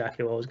knew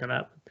exactly what was going to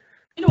happen.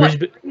 You know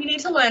what? You need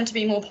to learn to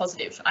be more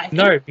positive, I think.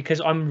 No,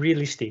 because I'm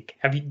realistic.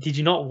 Did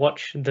you not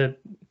watch the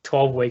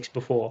 12 weeks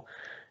before?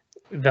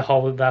 That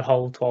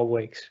whole 12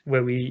 weeks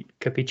where we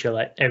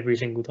capitulate every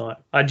single time.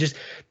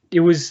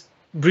 It was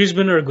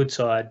Brisbane are a good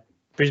side.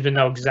 Brisbane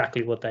know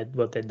exactly what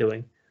they're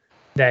doing.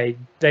 They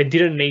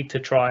didn't need to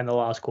try in the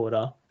last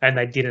quarter, and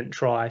they didn't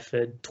try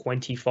for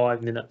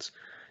 25 minutes.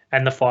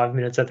 And the 5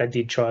 minutes that they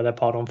did try, they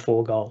piled on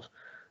 4 goals.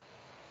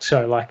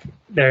 So like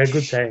they're a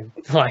good team.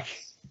 Like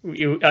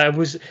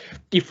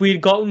if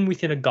we'd gotten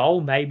within a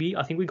goal, maybe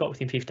I think we got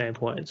within 15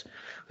 points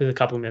with a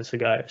couple of minutes to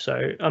go.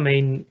 So I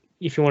mean,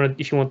 if you want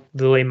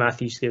the Lee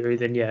Matthews theory,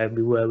 then yeah,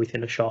 we were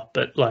within a shot.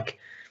 But like,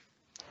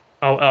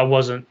 I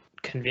wasn't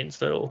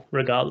convinced at all,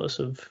 regardless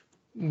of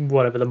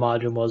whatever the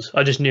margin was.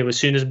 I just knew as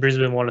soon as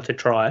Brisbane wanted to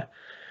try,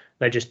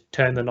 they just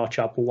turned the notch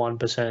up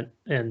 1%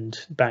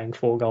 and bang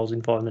 4 goals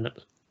in 5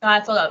 minutes. I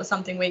thought that was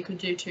something we could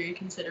do too,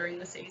 considering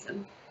the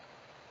season.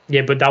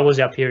 Yeah, but that was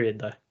our period,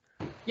 though.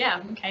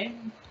 Yeah. Okay.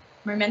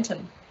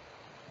 Momentum.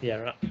 Yeah,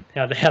 right.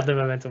 How'd the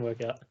momentum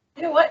work out?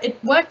 You know what?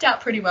 It worked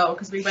out pretty well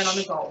because we went on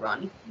a goal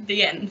run.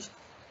 The end.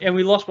 And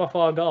we lost by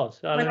 5 goals.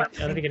 I don't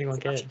think anyone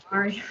cares.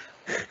 Sorry.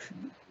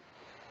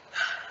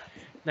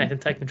 Nathan,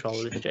 take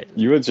control of this, Jason.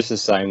 You were just the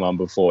same one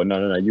before.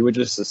 No. You were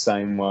just the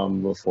same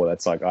one before.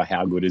 That's like, oh,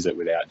 how good is it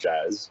without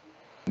Jazz?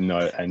 No,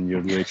 and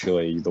you're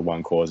literally the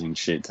one causing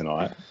shit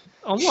tonight.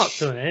 I'm not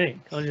doing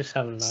anything. I'm just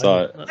having a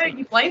So, No,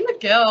 you blame the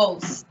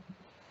girls.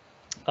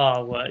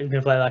 Oh, what? You're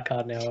going to play that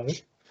card now, are we?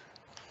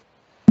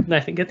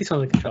 Nathan, get this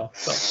under control.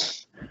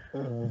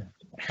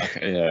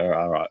 Okay, yeah,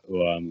 all right.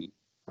 Well,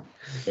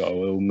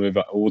 we'll move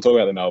on. We'll talk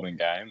about the Melbourne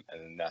game,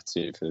 and that's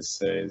it for this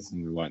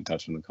season. We won't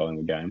touch on the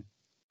Collingwood game.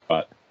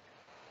 But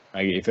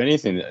if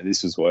anything,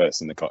 this was worse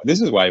than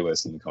this was way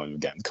worse than the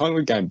Collingwood game. The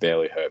Collingwood game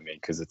barely hurt me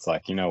because it's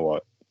like, you know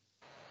what?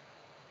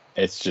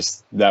 It's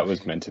just that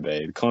was meant to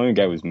be. The Collingwood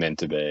game was meant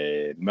to be.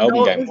 The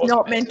Melbourne game was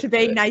not meant to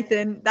be,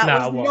 Nathan.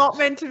 That was not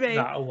meant to be.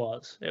 No, it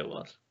was. It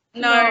was.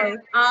 No.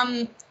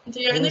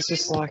 It was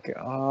just like,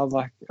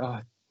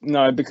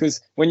 no,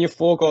 because when you're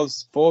 4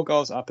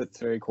 goals up at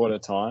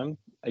 3/4 time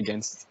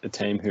against a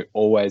team who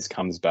always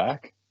comes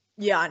back.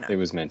 Yeah, I know. It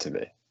was meant to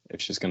be.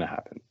 It's just going to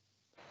happen.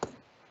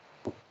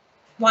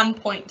 1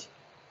 point.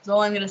 That's all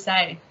I'm going to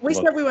say. We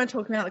said we weren't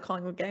talking about the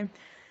Collingwood game.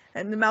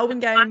 And the Melbourne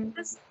game.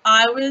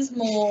 I was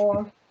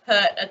more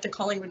hurt at the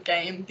Collingwood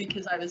game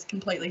because I was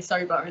completely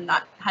sober, and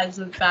that has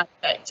a bad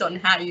effect on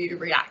how you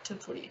react to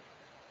footy.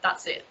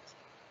 That's it.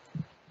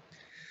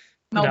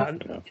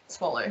 Melbourne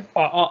swallow.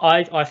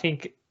 I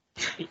think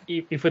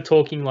if we're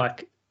talking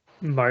like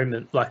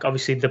moment, like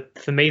obviously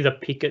for me the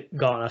Pickett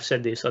goal, and I've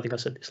said this, I think I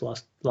said this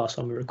last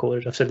time we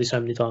recorded, I've said this so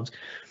many times,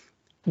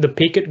 the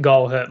Pickett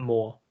goal hurt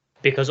more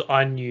because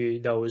I knew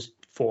there was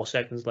 4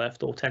 seconds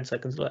left or 10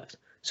 seconds left.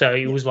 So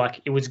it was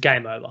like, it was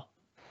game over.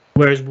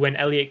 Whereas when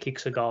Elliott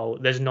kicks a goal,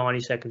 there's 90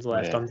 seconds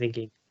left. Yeah. I'm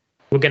thinking,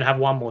 we're going to have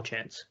one more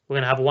chance. We're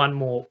going to have one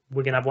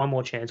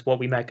more chance. What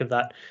we make of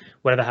that,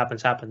 whatever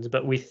happens, happens.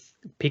 But with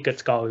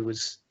Pickett's goal, it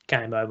was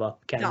game over,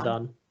 game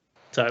done.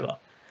 It's over.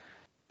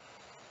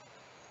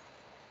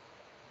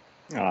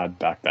 I'd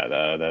back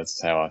that.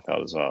 That's how I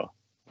felt as well.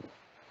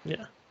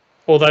 Yeah.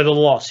 Although the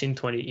loss in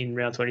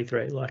round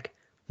 23, like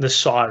the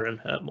siren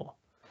hurt more.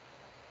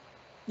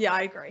 Yeah,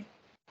 I agree.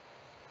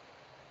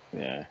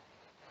 Yeah.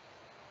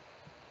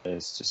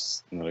 It's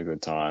just not a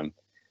good time.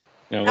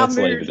 You know, let's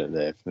leave it at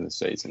there for the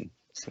season.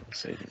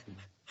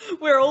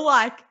 We're all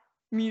like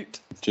mute.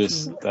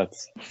 Just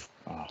it's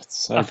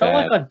so bad. I felt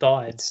like I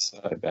died. It's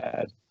so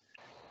bad.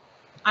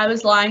 I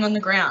was lying on the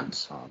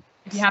ground.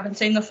 If you haven't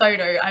seen the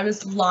photo, I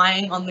was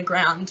lying on the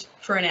ground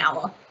for an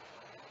hour.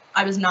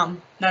 I was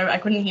numb. No, I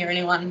couldn't hear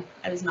anyone.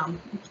 I was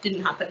numb. It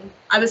didn't happen.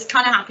 I was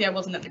kind of happy I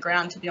wasn't at the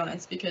ground, to be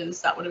honest,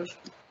 because that would have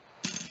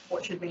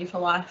tortured me for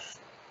life.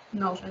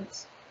 No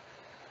offense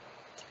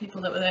to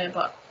people that were there,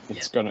 but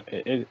it's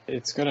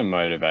gonna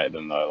motivate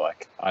them though.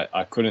 Like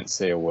I couldn't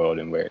see a world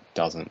in where it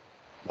doesn't,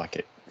 like,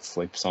 it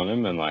flips on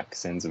them and like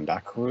sends them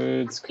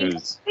backwards,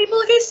 because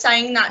people are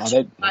saying that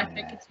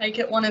they could take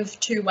it one of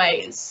 2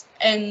 ways,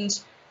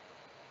 and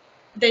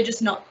they're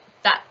just not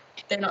that.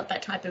 They're not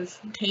that type of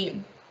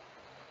team.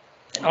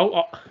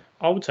 I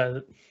would say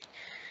that.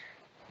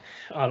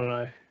 I don't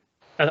know.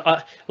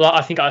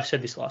 I think I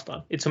said this last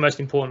time. It's the most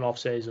important off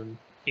season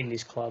in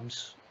this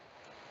club's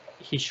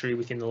history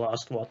within the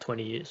last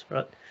 20 years,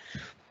 right?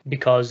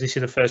 Because this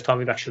is the first time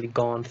we've actually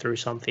gone through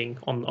something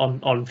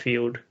on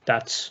field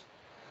that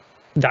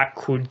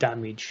could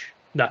damage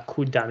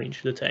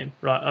the team,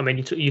 right? I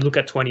mean, you look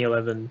at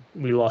 2011,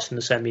 we lost in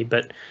the semi,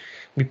 but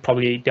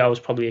that was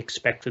probably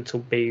expected to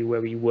be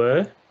where we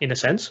were in a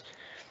sense.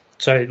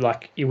 So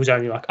like it was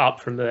only like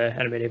up from there,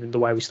 and I mean even the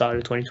way we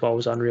started 2012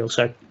 was unreal.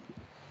 So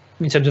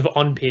in terms of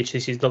on pitch,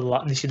 this is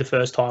the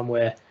first time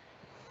where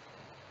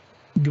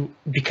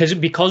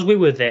because we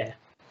were there.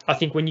 I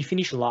think when you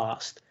finish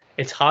last,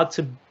 it's hard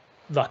to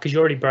because you're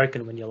already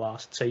broken when you're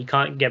last, so you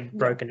can't get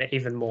broken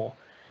even more.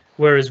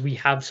 Whereas we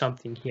have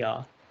something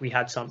here, we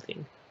had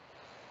something,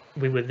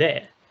 we were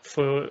there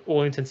for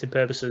all intents and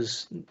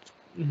purposes.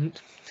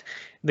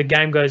 The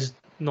game goes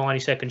 90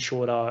 seconds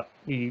shorter.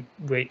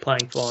 We're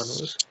playing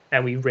finals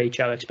and we reach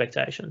our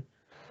expectation,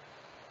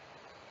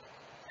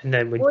 and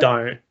then we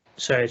don't.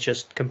 So it's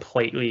just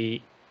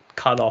completely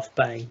cut off.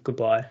 Bang,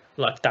 goodbye.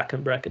 Like that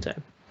can break a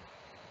team.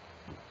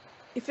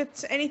 If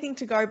it's anything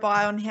to go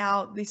by on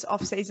how this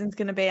off season's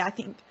going to be, I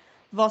think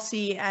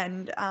Vossi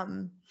and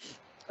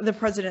the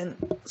president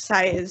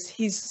Sayers,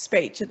 his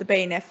speech at the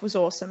BNF was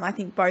awesome. I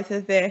think both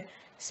of their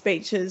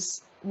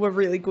speeches were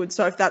really good.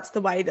 So if that's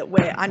the way that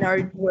I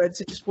know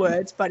words are just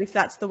words, but if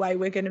that's the way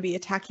we're going to be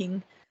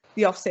attacking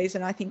the off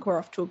season, I think we're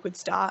off to a good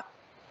start.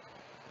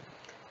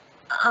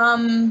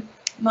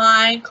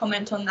 My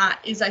comment on that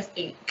is I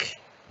think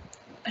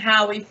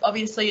how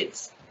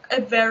it's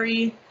a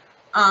very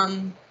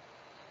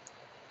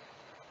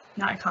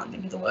no, I can't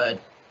think of the word.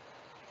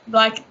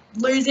 Like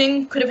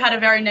losing could have had a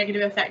very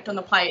negative effect on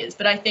the players,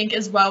 but I think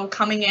as well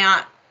coming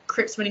out,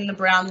 Cripps winning the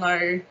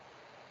Brownlow,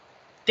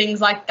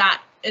 things like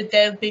that,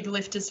 they're big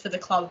lifters for the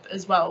club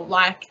as well.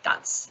 Like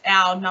that's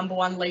our number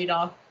one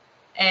leader,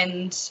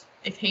 and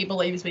if he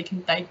believes they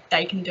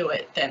can do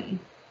it, then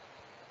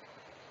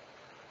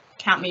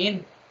count me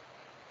in.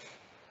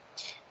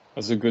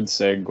 That's a good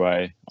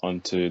segue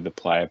onto the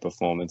player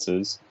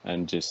performances,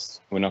 and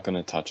just we're not going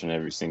to touch on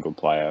every single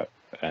player.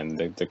 And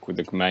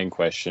the main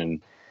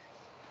question,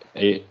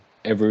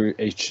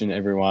 each and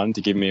everyone,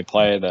 to give me a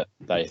player that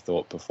they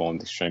thought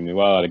performed extremely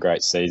well, had a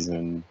great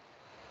season,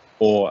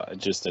 or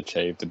just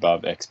achieved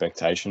above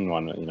expectation,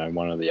 one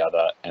or the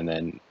other, and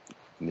then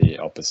the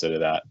opposite of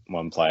that,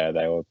 one player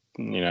they were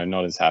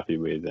not as happy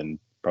with and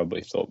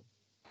probably thought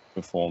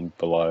performed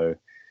below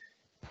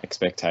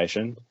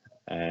expectation.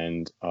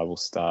 And I will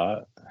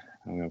start.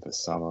 I'm going to put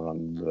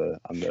someone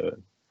under.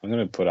 I'm going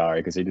to put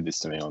Ari because he did this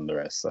to me on the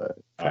rest. So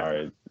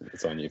Ari,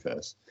 it's on you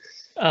first.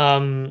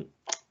 Player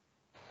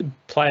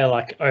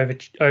like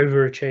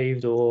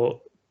overachieved,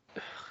 or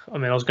I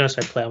mean, I was going to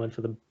say Plowman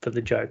for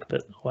the joke,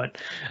 but I won't.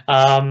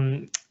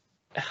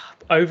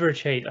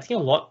 Overachieved. I think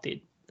a lot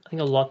did.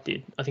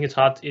 I think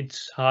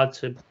it's hard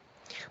to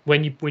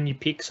when you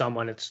pick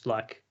someone, it's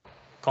like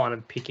kind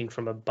of picking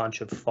from a bunch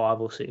of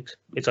 5 or 6.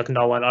 It's like I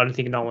don't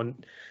think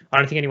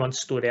anyone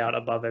stood out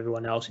above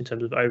everyone else in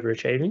terms of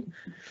overachieving.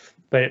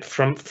 But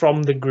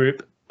from the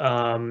group,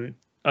 I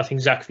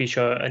think Zach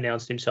Fisher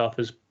announced himself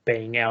as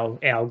being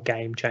our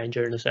game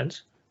changer in a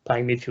sense,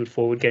 playing midfield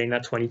forward, getting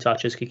that 20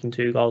 touches, kicking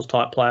 2 goals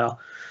type player.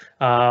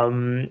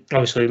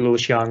 Obviously,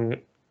 Lewis Young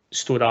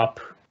stood up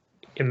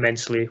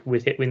immensely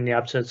with it in the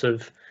absence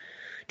of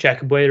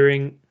Jacob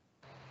Wiedering.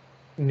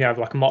 You have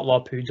like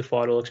Motlop, who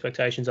defied all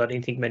expectations. I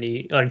don't think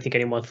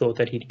anyone thought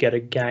that he'd get a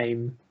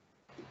game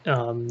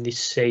this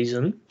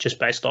season, just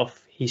based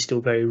off he's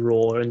still very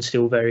raw and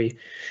still very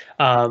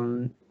I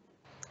know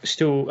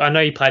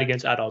he played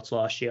against adults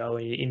last year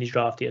in his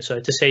draft year, so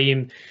to see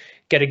him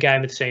get a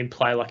game and to see him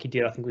play like he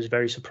did, I think was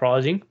very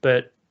surprising.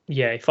 But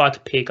yeah, if I had to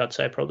pick, I'd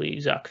say probably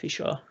Zach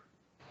Fisher,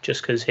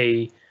 just because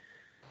he's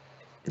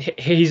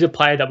a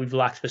player that we've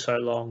lacked for so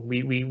long.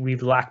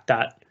 We've lacked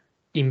that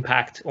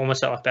impact,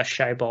 almost like that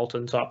Shea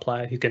Bolton type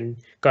player who can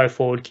go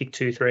forward, kick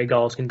 2-3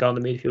 goals, can go in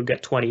the midfield,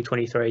 get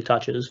 20-23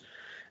 touches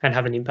and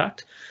have an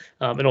impact.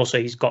 And also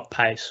he's got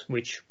pace,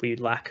 which we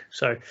lack.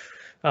 So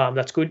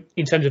that's good.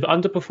 In terms of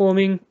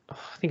underperforming, I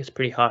think it's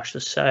pretty harsh to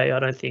say. I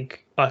don't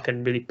think I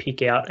can really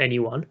pick out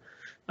anyone.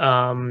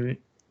 Because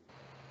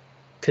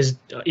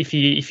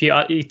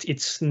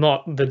it's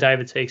not the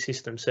David Teague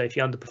system. So if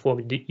you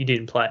underperform, you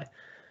didn't play.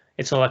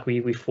 It's not like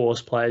we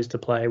force players to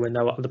play when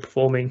they were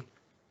underperforming.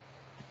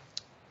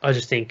 I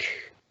just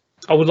think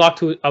I would like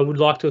to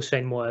have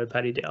seen more out of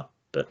Paddy Dow,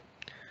 but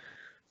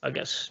I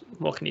guess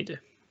what can you do?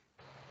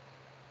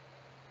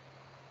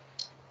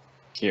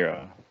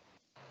 Kirra.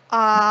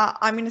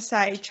 I'm going to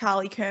say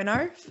Charlie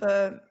Curnow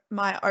for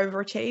my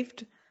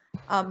overachieved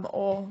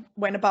or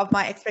went above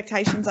my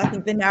expectations. I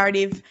think the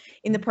narrative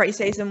in the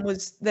preseason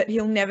was that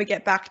he'll never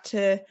get back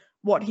to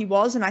what he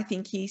was, and I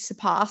think he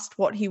surpassed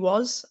what he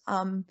was.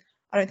 I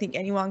don't think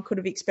anyone could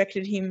have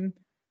expected him,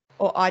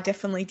 or I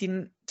definitely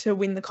didn't, to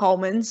win the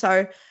Coleman.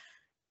 So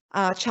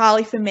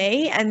Charlie for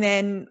me. And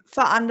then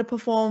for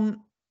underperform,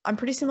 I'm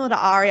pretty similar to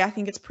Ari. I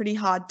think it's pretty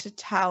hard to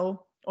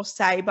tell or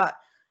say, but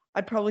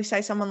I'd probably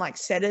say someone like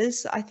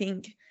Setters. I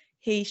think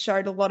he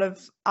showed a lot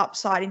of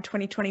upside in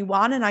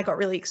 2021, and I got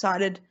really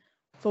excited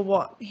for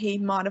what he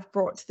might have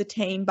brought to the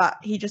team, but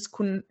he just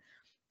couldn't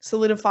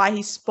solidify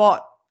his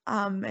spot,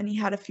 and he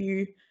had a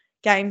few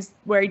games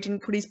where he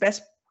didn't put his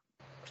best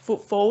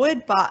foot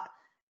forward. But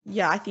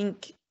yeah, I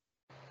think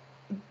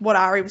what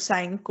Ari was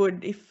saying,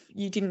 good. If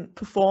you didn't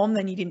perform,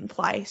 then you didn't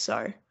play.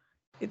 So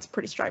it's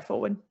pretty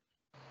straightforward.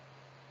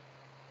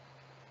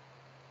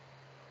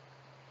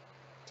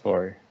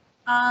 Tori.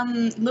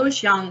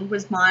 Lewis Young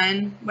was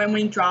mine. When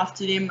we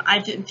drafted him, I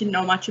didn't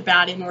know much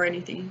about him or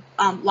anything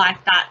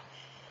like that.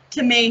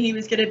 To me, he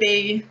was going to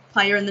be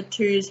player in the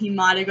twos. He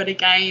might have got a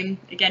game,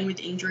 again with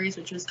injuries,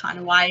 which was kind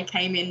of why he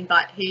came in,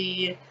 but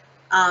he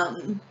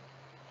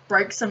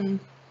broke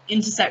some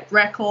intercept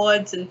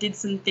records and did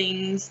some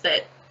things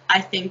that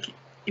I think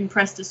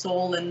impressed us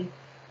all, and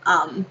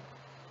I'm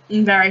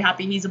very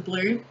happy he's a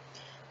Blue.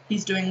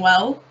 He's doing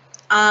well.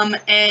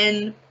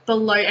 And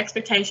below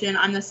expectation,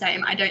 I'm the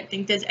same. I don't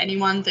think there's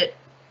anyone that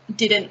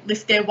didn't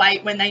lift their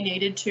weight when they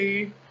needed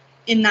to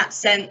in that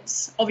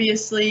sense.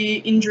 Obviously,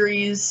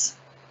 injuries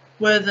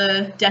were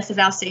the death of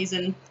our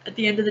season at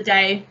the end of the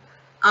day.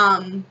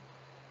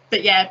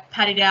 But yeah,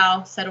 Paddy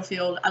Dow,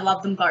 Settlefield, I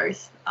love them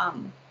both.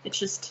 It's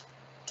just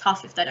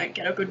tough if they don't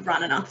get a good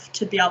run enough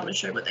to be able to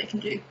show what they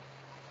can do.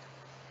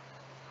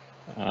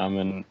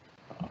 And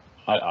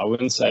I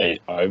wouldn't say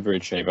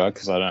overachiever,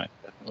 because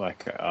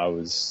I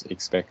was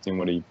expecting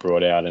what he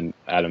brought out, and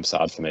Adam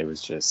Sard for me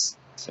was just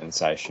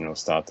sensational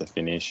start to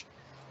finish.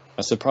 I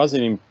was surprised he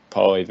didn't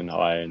poll even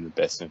higher in the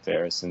best and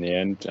fairest in the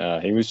end.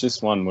 He was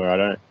just one where I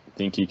don't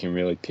think you can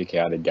really pick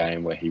out a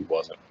game where he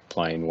wasn't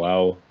playing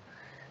well.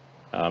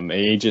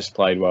 He just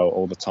played well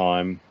all the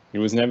time. He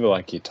was never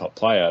like your top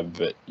player,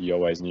 but you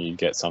always knew you'd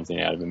get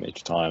something out of him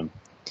each time.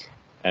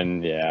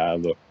 And yeah,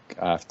 look,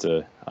 I have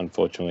to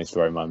unfortunately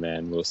throw my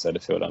man Will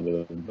Setterfield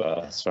under the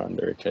bus for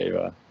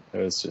underachiever. It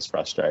was just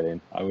frustrating.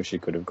 I wish he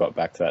could have got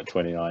back to that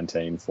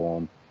 2019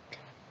 form.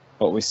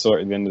 What we saw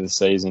at the end of the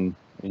season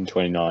in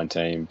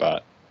 2019,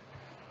 but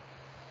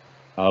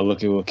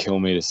look, it will kill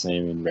me to see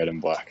him in red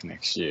and black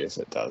next year if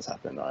it does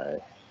happen.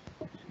 I'd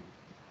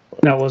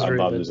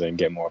love to see him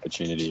get more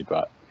opportunity,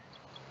 but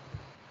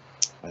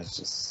it's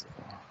just,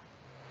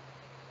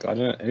 I don't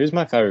know. Who's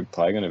my favourite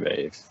player going to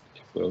be if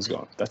Will's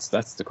gone? That's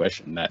the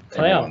question that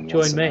everyone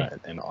wants to know,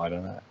 and I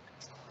don't know.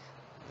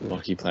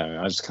 Lucky player.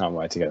 I just can't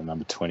wait to get a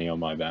number 20 on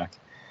my back.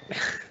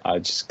 I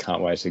just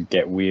can't wait to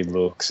get weird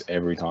looks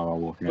every time I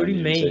walk around. What do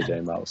you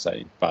mean? I'll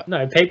say, but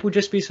no, people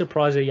just be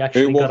surprised that you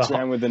actually who walks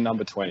around with the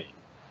number 20.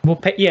 Well,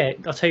 yeah,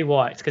 I'll tell you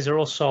why. It's because they're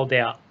all sold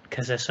out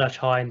because they're such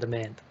high in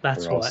demand.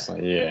 That's why.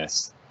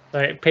 Yes.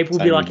 So people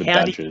will be like,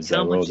 "How did you? They're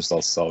all just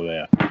all sold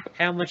out.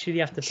 How much did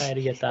you have to pay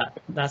to get that?"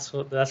 That's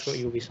what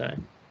you'll be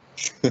saying.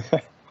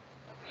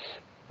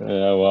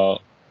 Yeah,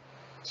 well,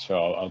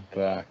 sure, I'll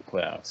back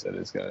playoff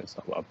setters goes.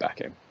 I'll back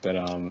him. But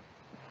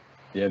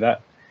yeah,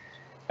 that.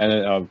 And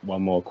then,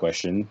 one more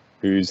question: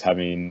 who's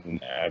having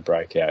a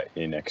breakout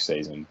in next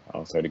season?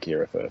 I'll throw to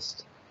Kirra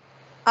first.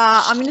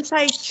 I'm going to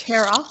say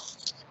Kirra.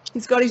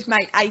 He's got his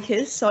mate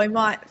Akers, so he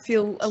might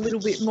feel a little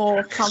bit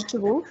more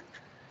comfortable.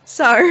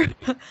 So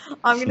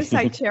I'm going to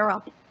say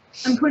Kirra.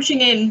 I'm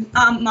pushing in.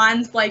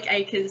 Mine's Blake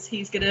Akers.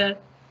 He's going to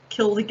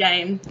kill the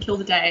game, kill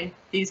the day.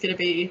 He's going to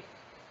be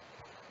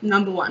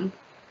number one.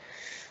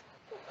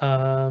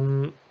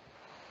 Do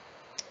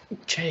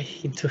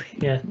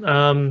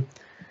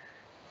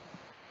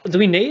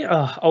we need?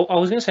 I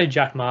was going to say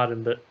Jack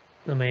Martin, but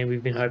I mean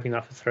we've been hoping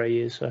that for 3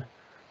 years, so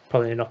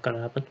probably not going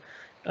to happen.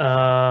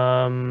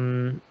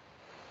 I'm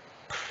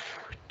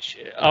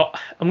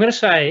going to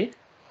say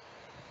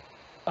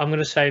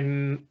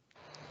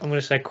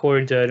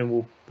Corey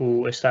Durden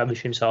will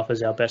establish himself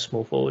as our best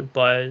small forward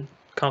by a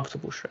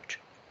comfortable stretch.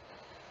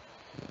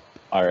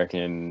 I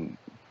reckon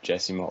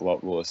Jesse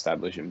Motlop will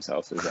establish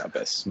himself as our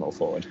best small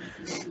forward.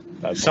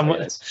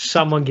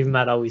 Someone give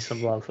Matt Owie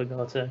some love, for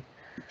God's sake.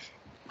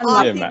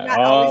 I think Matt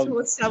Owie will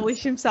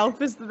establish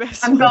himself as the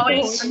best. I'm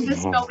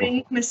just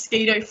going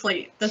Mosquito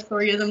Fleet. The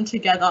three of them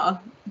together,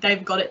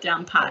 they've got it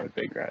down pat. That would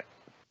be great.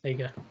 There you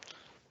go.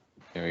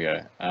 Here we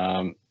go.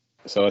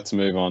 So let's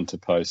move on to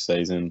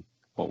postseason.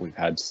 What we've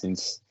had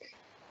since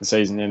the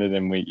season ended,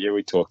 and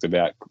we talked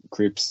about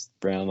Cripps,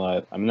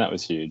 Brownlow. I mean, that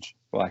was huge.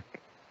 Like,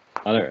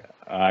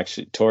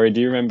 actually, Tori,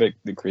 do you remember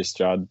the Chris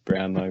Judd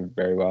Brownlow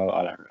very well?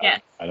 I don't. Yeah.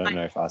 I don't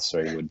know if us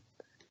three would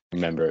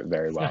remember it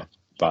very well,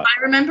 but I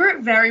remember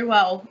it very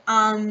well.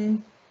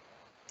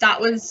 That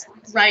was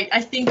great.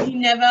 I think I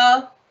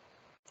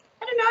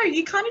don't know.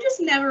 You kind of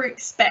just never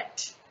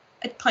expect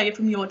a player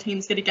from your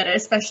team's going to get it,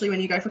 especially when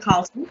you go for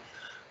Carlton.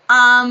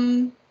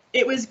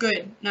 It was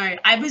good. No,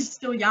 I was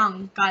still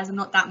young, guys. I'm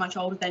not that much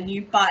older than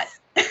you, but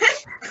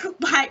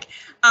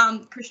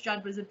Chris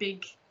Judd was a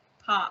big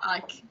part.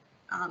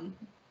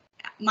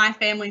 My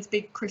family's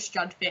big Chris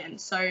Judd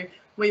fans, so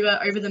we were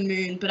over the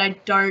moon. But I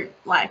don't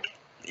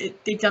it.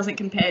 It doesn't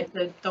compare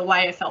to the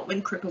way I felt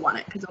when Cripper won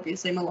it, because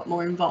obviously I'm a lot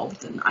more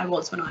involved than I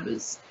was when I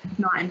was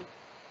 9.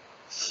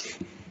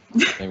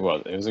 It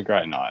was a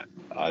great night.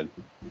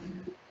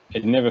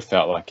 it never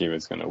felt like he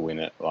was going to win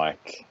it.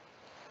 Like,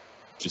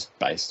 just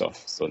based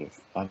off sort of,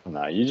 I don't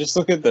know. You just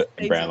look at the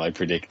Brownlow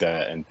predictor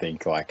and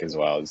think like as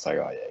well. It's like,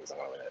 oh yeah, he's not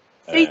going to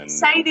win it.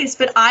 Say this,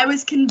 but I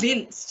was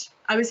convinced.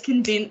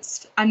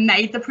 I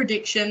made the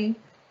prediction.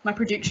 My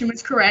prediction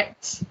was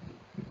correct.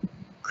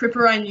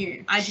 Cripper, I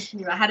knew. I just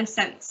knew. I had a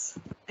sense.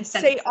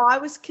 See, I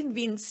was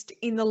convinced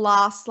in the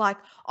last,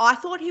 I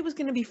thought he was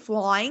going to be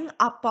flying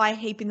up by a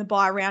heap in the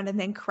bye round and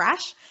then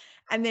crash.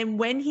 And then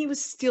when he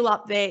was still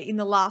up there in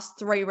the last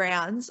 3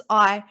 rounds,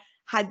 I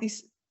had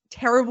this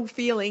terrible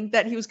feeling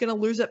that he was going to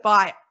lose it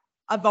by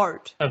a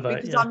vote.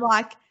 Because I'm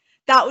like,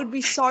 that would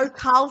be so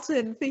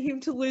Carlton for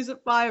him to lose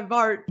it by a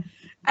vote.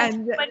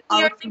 And when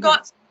he only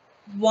got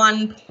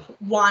one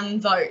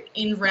vote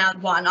in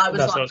round 1, I was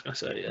That's like, what I was going to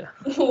say, yeah.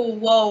 Oh,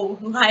 whoa,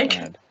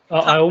 like...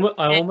 I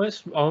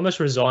almost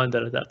resigned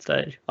at that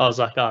stage. I was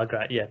like, oh,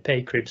 great, yeah,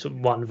 P. Cripps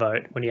 1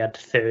 vote when he had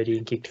 30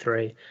 and kicked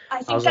 3.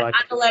 I think the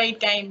Adelaide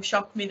game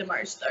shocked me the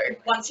most, though.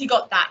 Once he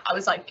got that, I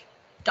was like,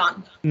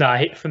 done.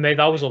 No, for me,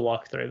 that was a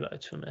lock 3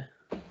 votes for me.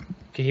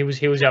 He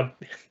was our...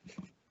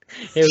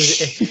 He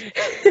was...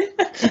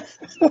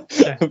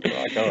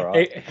 Like, all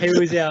right. He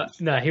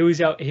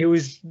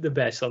was the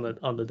best on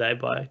the day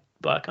by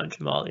a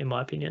country mile, in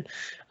my opinion.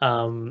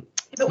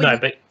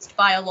 But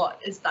by a lot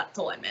that's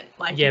all I meant.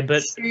 Like, yeah, but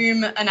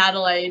assume an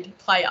Adelaide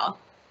player.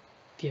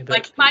 Yeah, but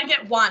like if I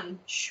get 1,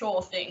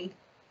 sure thing.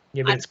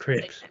 Yeah, but it's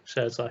Cripps,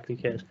 so it's like, who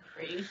cares?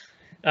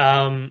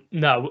 No,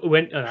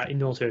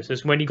 in all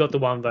seriousness, when he got the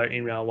 1 vote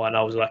in round 1,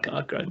 I was like,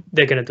 oh, great,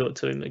 they're going to do it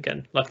to him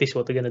again. Like, this is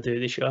what they're going to do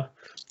this year.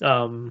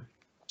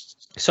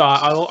 So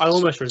I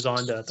almost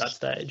resigned at that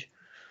stage.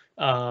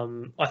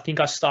 I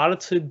think I started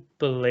to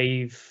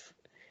believe.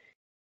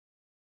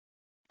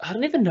 I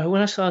don't even know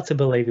when I started to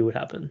believe it would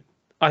happen.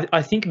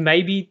 I think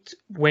maybe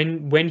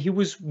when he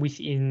was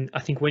within. I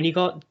think when he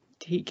got.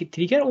 Did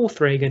he get all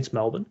 3 against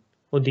Melbourne,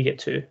 or did he get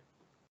 2?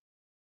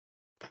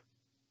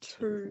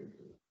 2.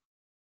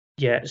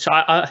 Yeah, so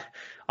I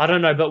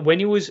don't know, but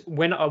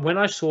when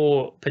I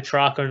saw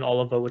Petrarca and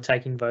Oliver were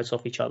taking votes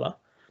off each other,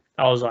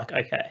 I was like,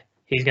 okay,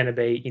 he's going to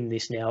be in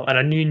this now. And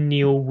I knew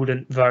Neil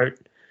wouldn't vote,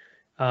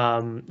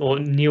 or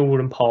Neil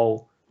wouldn't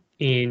poll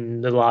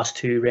in the last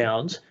 2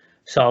 rounds.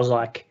 So I was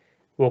like,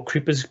 well,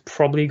 Cripper's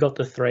probably got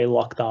the 3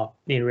 locked up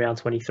in round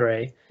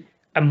 23.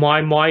 And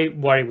my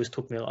worry was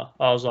Took Miller.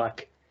 I was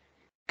like,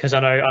 because I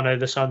know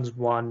the Suns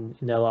won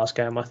in their last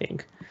game, I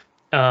think.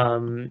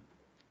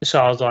 So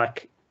I was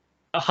like,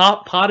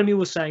 part of me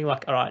was saying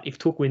like, all right, if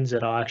Took wins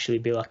it, I'll actually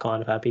be like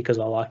kind of happy because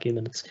I like him,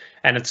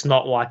 and it's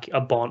not like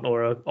a Bont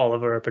or a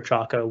Oliver or a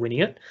Petrarca winning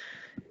it.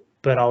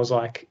 But I was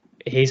like,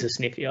 he's a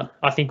sniffier.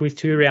 I think with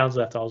 2 rounds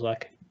left, I was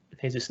like,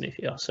 he's a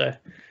sniffier. So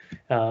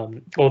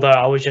although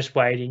I was just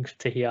waiting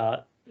to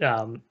hear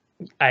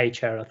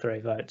Kirra 3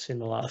 votes in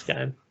the last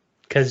game,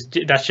 because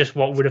that's just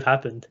what would have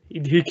happened.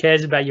 Who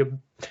cares about your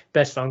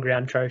best on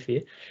ground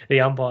trophy? The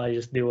umpire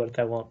just do what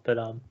they want. But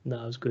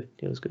no, it was good.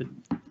 It was good.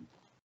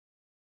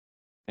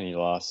 Any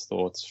last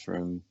thoughts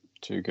from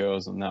 2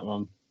 girls on that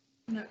one?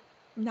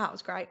 No, it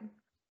was great.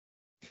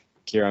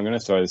 Kirra, I'm going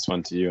to throw this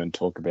one to you and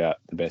talk about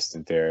the best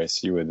and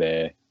fairest. You were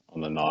there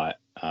on the night.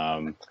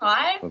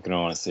 Hi. Look, I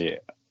want to see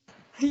it.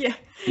 Yeah.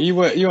 You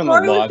on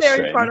the live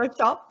stream. In front of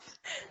top.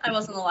 I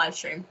was on the live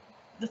stream.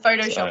 The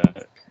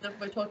Photoshop.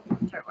 We're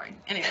talking. Don't worry.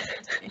 Anyway,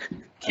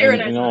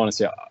 Kirra. In all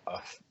honesty,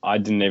 I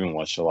didn't even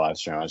watch the live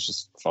stream. I was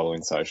just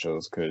following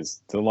socials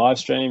because the live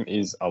stream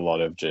is a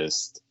lot of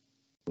just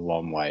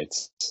long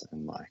waits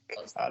and like,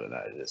 I don't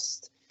know,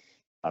 just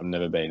I've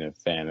never been a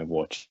fan of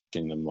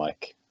watching them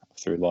like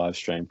through live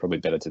stream. Probably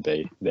better to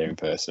be there in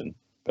person.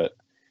 But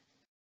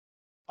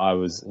I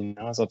was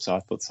upset. I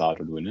thought Sard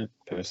would win it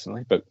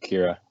personally. But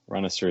Kirra,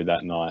 run us through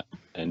that night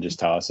and just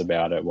tell us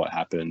about it. What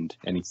happened?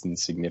 Anything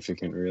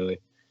significant, really?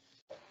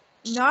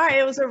 No,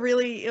 it was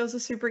a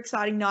super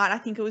exciting night. I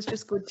think it was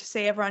just good to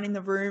see everyone in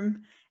the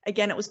room.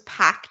 Again, it was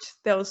packed.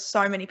 There was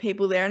so many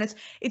people there, and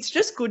it's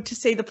just good to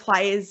see the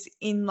players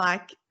in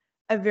like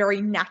a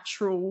very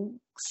natural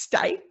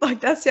state. Like,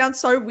 that sounds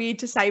so weird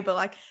to say, but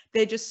like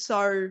they're just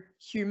so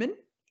human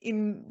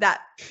in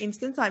that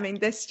instance. I mean,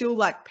 they're still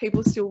like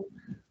people still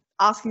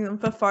asking them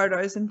for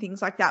photos and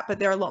things like that, but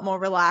they're a lot more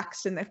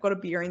relaxed and they've got a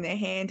beer in their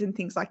hand and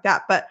things like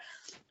that. But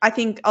I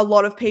think a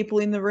lot of people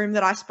in the room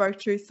that I spoke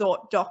to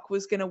thought Doc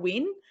was going to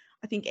win.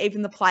 I think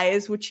even the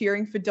players were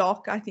cheering for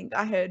Doc. I think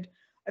I heard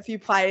a few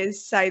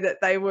players say that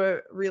they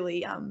were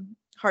really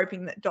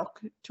hoping that Doc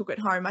took it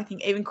home. I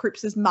think even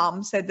Cripps's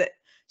mum said that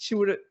she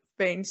would have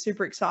been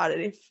super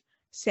excited if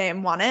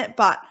Sam won it.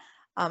 But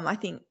I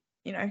think,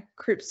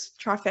 Cripps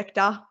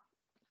trifecta.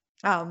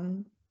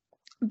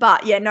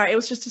 But yeah, no, it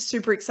was just a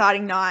super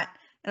exciting night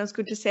and it was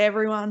good to see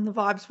everyone. The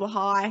vibes were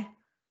high.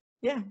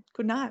 Yeah,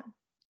 good night.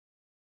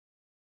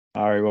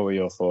 Ari, what were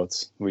your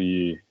thoughts? Were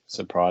you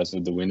surprised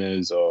with the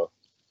winners or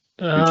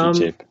who'd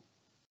you tip?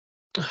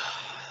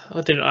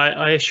 I didn't.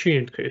 I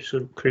assumed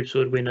Cripps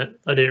would win it.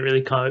 I didn't really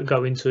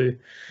go into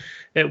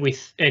it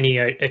with any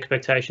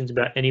expectations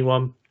about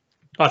anyone.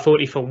 I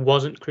thought if it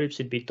wasn't Cripps,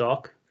 it'd be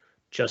Doc,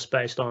 just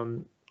based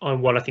on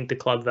on what I think the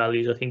club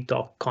values. I think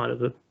Doc kind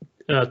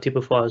of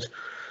typifies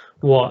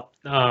what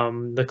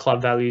the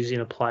club values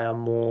in a player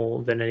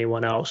more than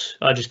anyone else.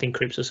 I just think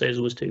Cripps'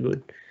 season was too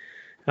good.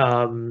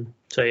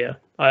 So yeah,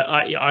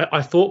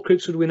 I thought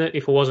Cripps would win it.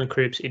 If it wasn't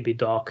Cripps, it'd be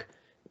Doc,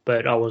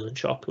 but I wasn't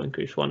shocked when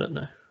Cripps won it.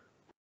 No.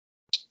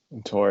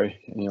 Tori,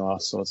 any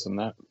last thoughts on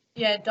that?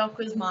 Yeah, Doc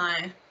was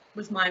my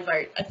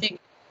vote. I think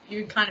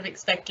you kind of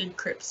expected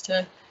Cripps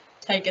to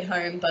take it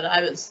home, but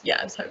I was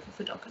hopeful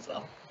for Doc as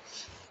well.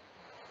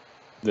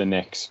 The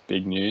next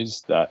big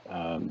news that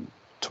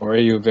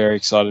Tori, you were very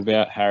excited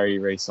about, Harry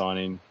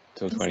re-signing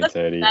till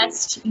 2030. The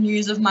best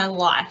news of my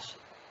life.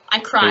 I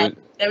cried.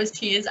 There was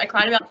tears. I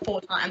cried about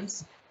 4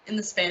 times in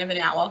the span of an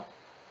hour.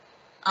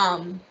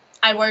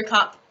 I woke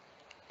up.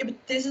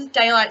 This is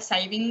daylight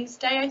savings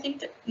day, I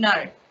think.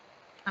 No,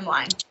 I'm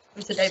lying. It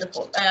was the day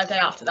before, day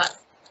after that.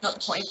 Not the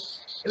point.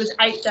 It was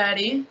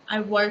 8:30. I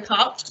woke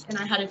up and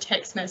I had a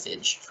text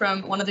message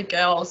from one of the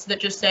girls that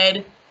just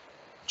said,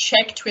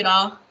 "Check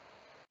Twitter.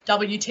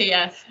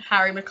 WTF,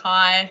 Harry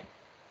Mackay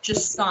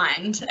just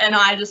signed." And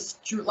I just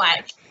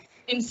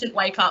instant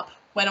wake up,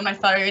 went on my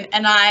phone,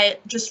 and I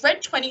just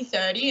read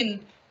 2030 and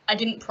I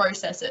didn't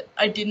process it.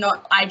 I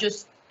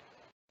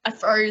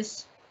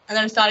froze, and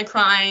then I started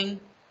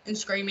crying and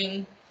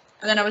screaming,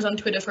 and then I was on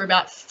Twitter for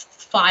about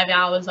 5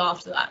 hours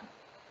after that.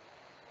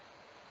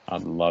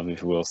 I'd love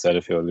if Will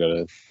Setterfield got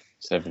a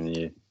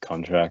 7-year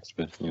contract,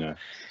 but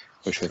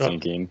wishful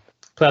thinking.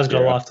 Players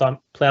got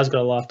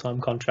a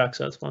lifetime contract,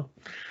 so that's fine.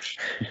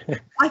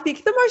 I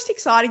think the most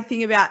exciting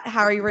thing about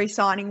Harry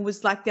re-signing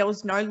was there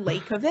was no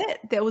leak of it.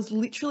 There was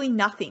literally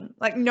nothing.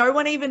 No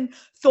one even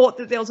thought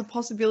that there was a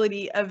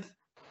possibility of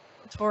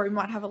Tori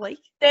might have a leak.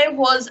 There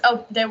was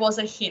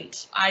a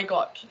hint I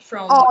got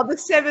from. Oh, the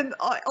 7th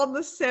on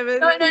the 7th.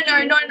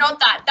 No, not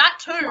that. That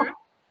too,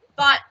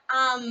 but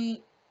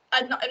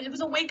it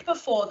was a week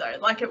before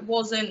though. It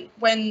wasn't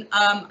when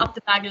Up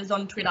the Baggers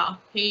on Twitter.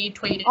 He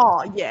tweeted.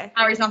 Oh yeah.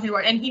 Harry's nothing to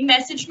worry, and he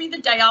messaged me the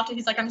day after.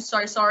 He's like, "I'm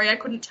so sorry, I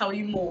couldn't tell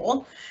you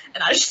more,"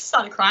 and I just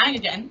started crying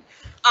again.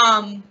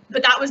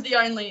 But that was the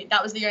only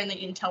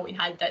intel we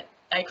had, that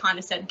they kind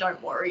of said,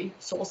 "Don't worry."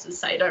 Sources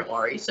say, "Don't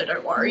worry," so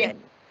don't worry. Yeah.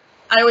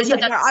 I always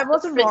said that. No, I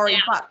wasn't worried,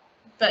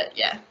 but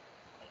yeah.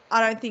 I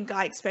don't think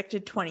I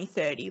expected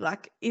 2030.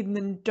 In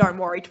the don't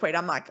worry tweet,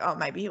 I'm like, oh,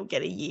 maybe he'll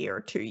get a year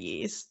or 2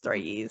 years, 3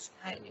 years.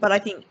 But I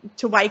think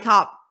to wake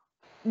up,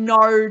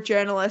 no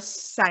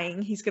journalist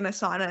saying he's going to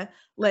sign a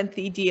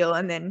lengthy deal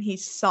and then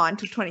he's signed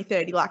to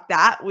 2030 like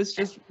that was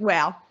just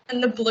wow.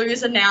 And the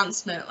Blues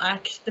announcement,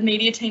 the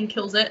media team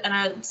kills it. And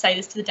I say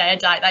this to the day I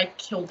die, they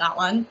killed that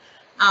one.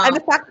 And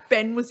the fact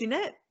Ben was in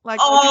it.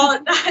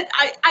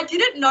 I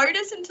didn't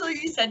notice until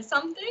you said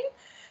something.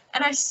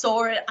 And I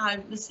saw it. I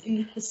was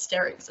in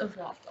hysterics of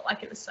laughter.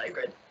 It was so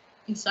good.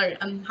 And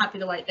I'm happy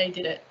the way they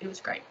did it. It was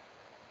great.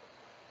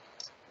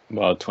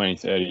 Well,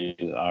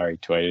 2030, Ari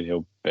tweeted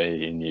he'll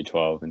be in year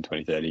 12 in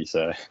 2030,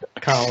 so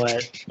can't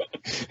wait.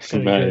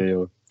 Maybe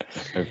he'll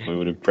hopefully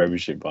would have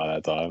premiership by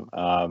that time.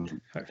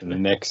 The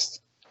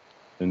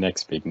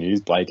next big news: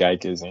 Blake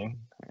Acres in,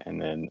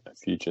 and then a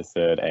future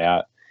third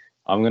out.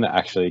 I'm going to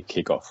actually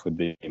kick off with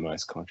the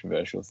most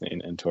controversial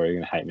thing, and Tori,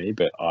 you're going to hate me,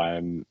 but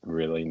I'm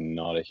really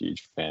not a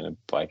huge fan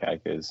of Blake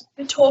Acres.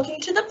 You're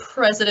talking to the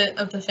president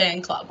of the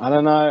fan club. I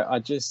don't know. I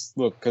just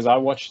because I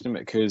watched him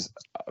because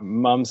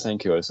Mum's St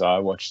Kilda, so I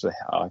watched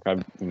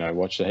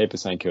watched a heap of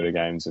St Kilda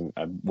games, and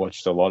I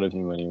watched a lot of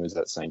him when he was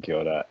at St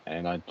Kilda,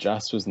 and I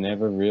just was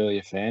never really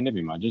a fan of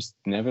him. I just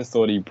never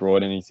thought he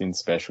brought anything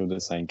special to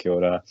St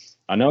Kilda.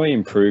 I know he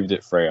improved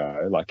at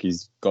Freo,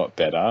 he's got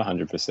better,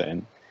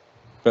 100%,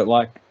 but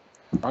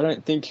I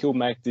don't think he'll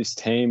make this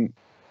team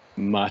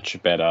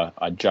much better.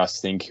 I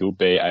just think he'll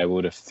be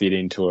able to fit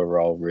into a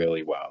role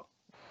really well.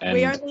 And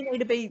we only need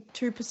to be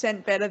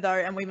 2% better though,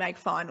 and we make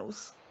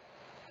finals.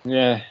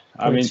 Yeah,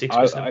 I mean,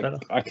 0.6% better.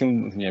 I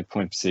can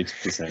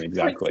 0.6%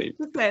 exactly.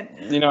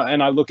 0.6%.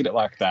 And I look at it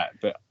like that,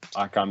 but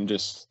I'm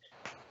just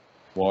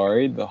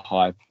worried the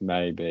hype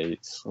may be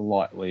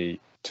slightly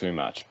too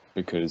much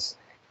because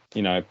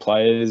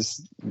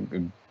players,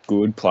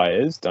 good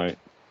players, don't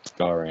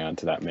go around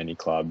to that many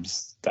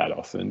clubs that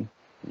often,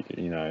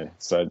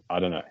 so I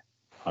don't know.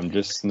 I'm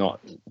just not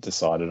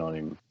decided on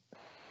him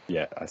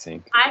yet, I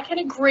think. I can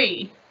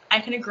agree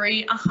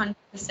 100%.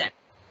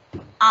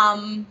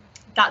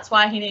 That's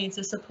why he needs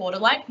a supporter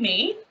like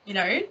me,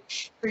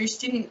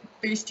 boost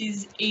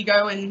his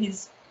ego and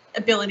his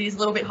abilities a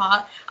little bit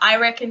higher. I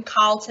reckon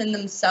Carlton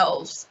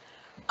themselves,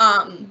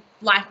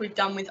 like we've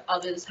done with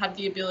others, have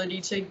the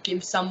ability to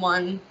give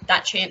someone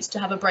that chance to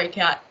have a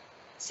breakout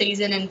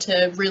season and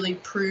to really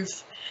prove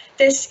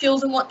their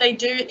skills and what they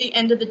do. At the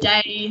end of the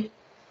day,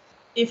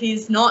 if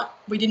he's not,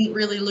 we didn't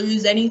really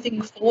lose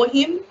anything for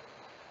him.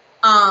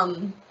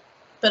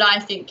 But I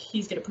think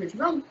he's going to prove you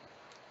wrong.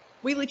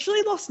 We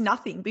literally lost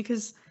nothing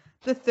because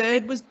the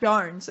third was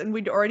Jones and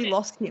we'd already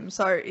lost him.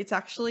 So it's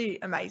actually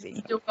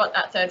amazing. Still got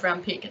that 3rd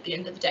round pick at the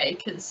end of the day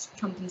because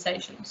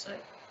compensation. So.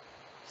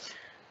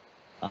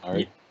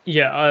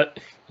 Yeah,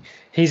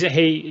 I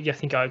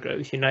think I agree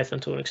with you, Nathan,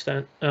 to an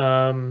extent.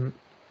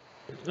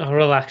 Oh,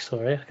 relax,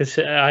 Tori. 'Cause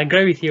I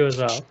agree with you as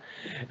well.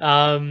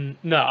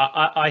 No,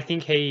 I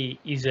think he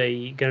is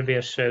going to be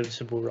a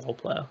serviceable role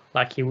player.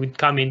 Like he would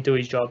come in, do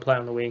his job, play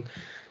on the wing,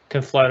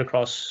 can float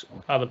across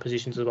other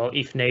positions as well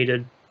if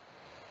needed.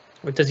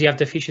 Does he have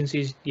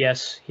deficiencies?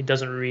 Yes, he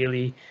doesn't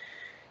really.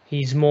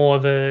 He's more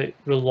of a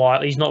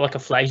reliable. He's not like a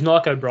flag. He's not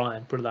like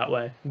O'Brien, put it that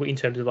way, in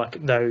terms of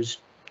like those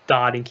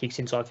darting kicks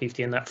inside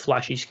 50 and that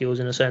flashy skills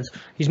in a sense.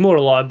 He's more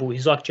reliable.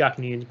 He's like Jack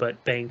Nunes,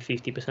 but being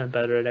 50%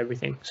 better at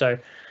everything. So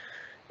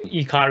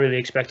you can't really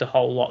expect a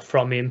whole lot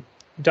from him.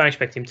 Don't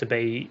expect him to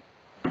be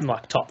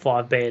like top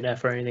 5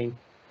 BNF or anything.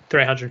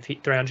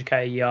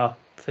 300k a year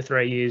for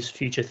 3 years,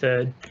 future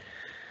third.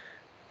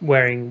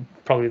 Wearing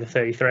probably the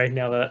 33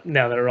 now that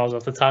it rolls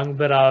off the tongue,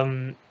 but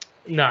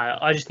no,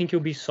 I just think he'll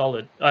be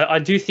solid. I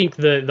do think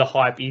the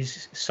hype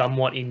is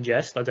somewhat in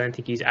jest. I don't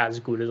think he's as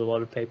good as a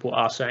lot of people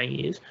are saying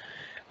he is.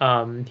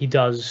 He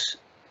does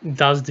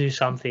do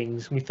some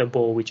things with the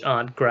ball which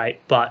aren't great,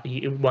 but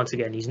once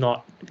again, he's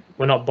not.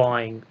 We're not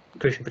buying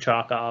Christian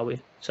Petrarca, are we?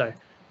 So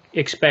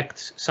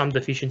expect some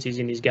deficiencies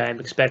in his game.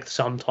 Expect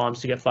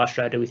sometimes to get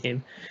frustrated with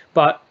him,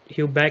 but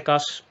he'll make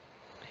us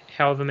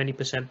however many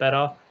percent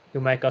better.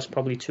 He'll make us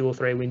probably 2 or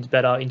 3 wins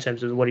better in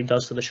terms of what he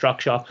does to the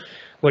structure,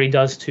 what he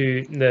does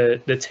to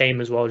the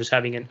team as well. Just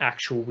having an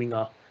actual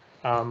winger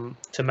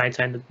to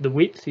maintain the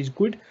width is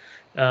good.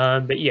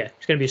 But yeah,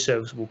 he's going to be a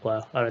serviceable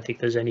player. I don't think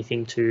there's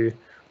anything to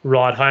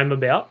write home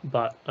about,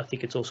 but I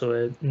think it's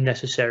also a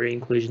necessary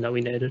inclusion that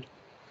we needed.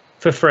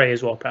 For free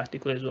as well,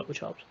 practically as well, which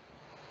helps.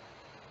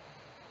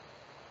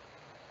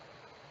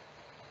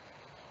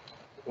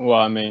 Well,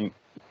 I mean,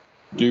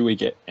 do we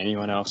get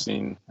anyone else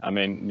in? I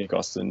mean, Nick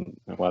Austin,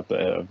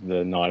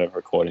 the night of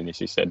recording this,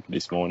 he said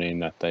this morning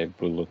that they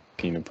were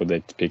looking to put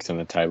their picks on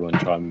the table and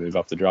try and move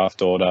up the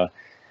draft order.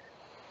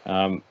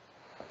 I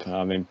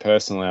mean,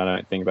 personally, I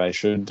don't think they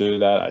should do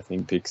that. I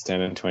think picks 10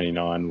 and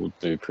 29 will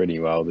do pretty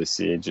well this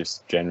year,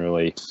 just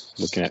generally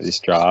looking at this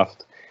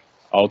draft.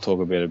 I'll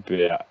talk a bit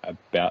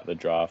about the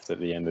draft at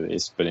the end of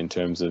this, but in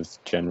terms of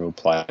general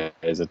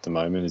players at the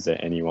moment, is there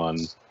anyone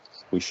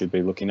we should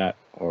be looking at,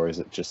 or is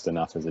it just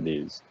enough as it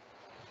is?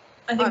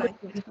 I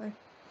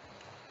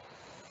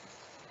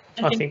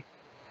think.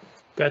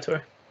 Go to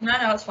her.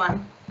 No, it's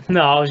fine.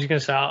 No, I was just going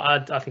to say,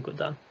 I think we're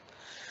done.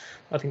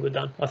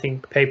 I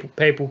think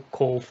people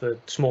call for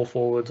small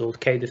forwards or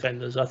key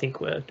defenders. I think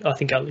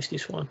our list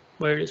is fine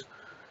where it is.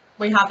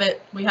 We have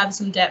it. We have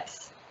some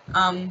depth.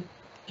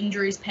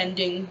 Injuries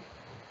pending.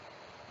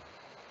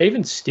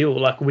 Even still,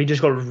 like we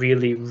just got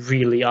really,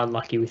 really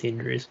unlucky with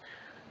injuries.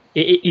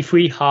 If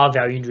we halve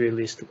our injury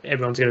list,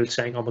 everyone's going to be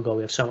saying, "Oh my god,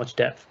 we have so much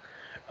depth."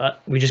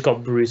 We just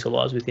got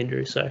brutalised with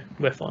injuries, so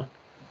we're fine.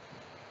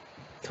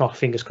 Oh,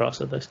 fingers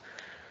crossed at least.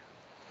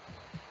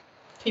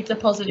 Keep the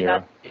positive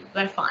Yeah. attitude.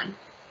 We're fine.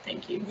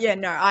 Thank you. Yeah,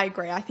 no, I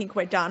agree. I think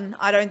we're done.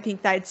 I don't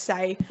think they'd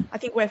say, I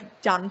think we're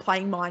done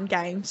playing mind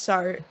games.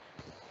 So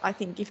I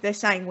think if they're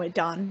saying we're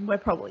done, we're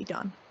probably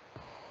done.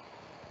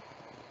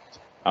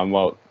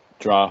 Well,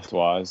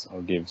 draft-wise,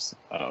 I'll give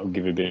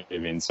a bit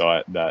of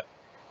insight that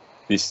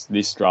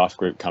this draft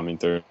group coming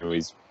through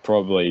is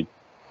probably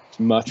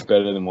much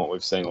better than what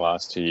we've seen the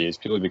last 2 years,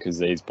 purely because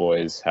these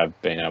boys have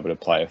been able to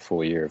play a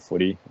full year of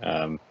footy,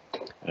 and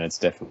it's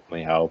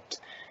definitely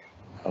helped.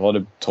 A lot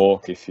of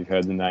talk, if you've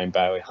heard the name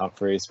Bailey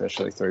Humphrey,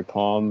 especially through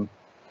Palm.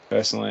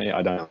 Personally,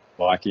 I don't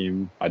like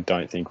him. I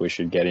don't think we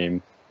should get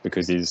him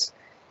because he's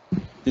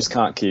just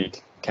cannot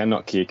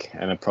kick,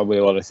 and probably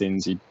a lot of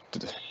things.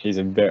 He's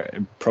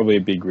probably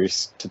a big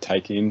risk to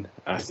take in,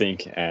 I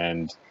think,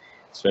 and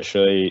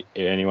especially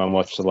if anyone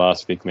watched the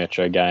last Vic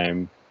Metro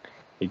game,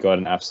 he got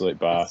an absolute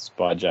bust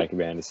by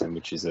Jacob Anderson,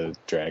 which is a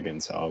dragon.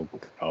 So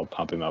I'll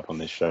pump him up on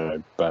this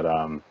show, but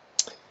I'm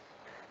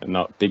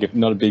not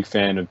a big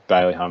fan of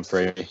Bailey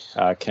Humphrey.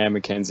 Cam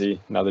McKenzie,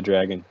 another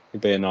dragon.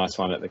 He'd be a nice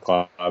one at the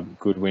club.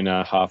 Good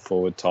winner, half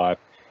forward type.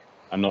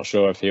 I'm not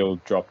sure if he'll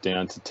drop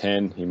down to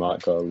 10. He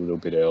might go a little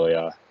bit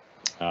earlier.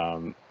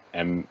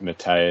 And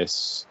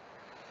Mateus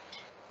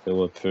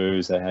Philippou,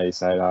 is that how you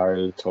say it?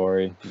 Ari,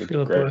 Tori,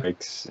 the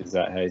Greeks, is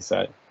that how you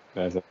say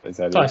it? Is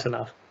that Close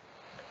enough.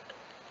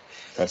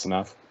 Close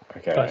enough?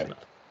 Okay. Close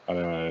enough. I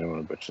don't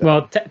want to butcher that.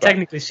 Well,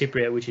 technically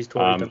Cypriot, which is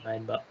Tori's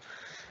domain, but...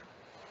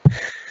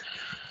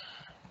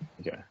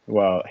 Okay.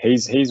 Well,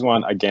 he's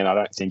one, again, I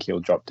don't think he'll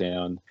drop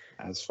down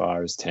as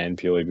far as 10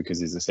 purely because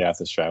he's a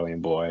South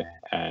Australian boy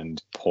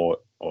and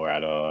Port or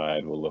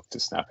Adelaide will look to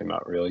snap him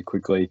up really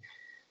quickly.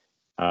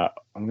 I'm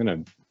going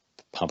to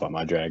pump up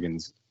my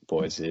Dragons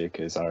boys here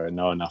because I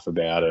know enough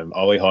about him.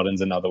 Ollie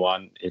Hodden's another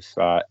one. If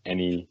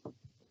anyone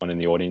in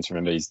the audience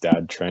remember his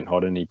dad, Trent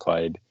Hodden, he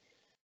played,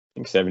 I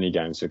think, 70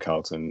 games for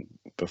Carlton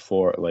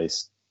before at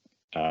least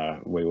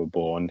we were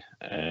born,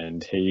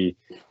 and he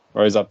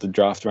rose up the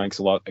draft ranks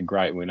a lot. A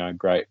great winner,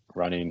 great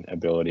running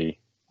ability.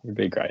 He'd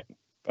be great.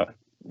 But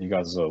you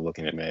guys are sort of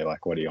looking at me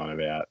like, what are you on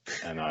about?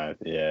 And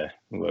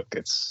look,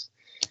 it's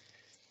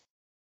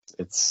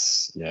a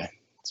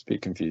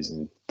bit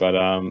confusing. But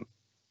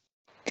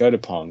go to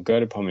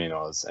Pommy and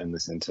Oz and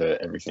listen to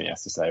everything he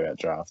has to say about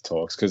draft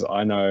talks, because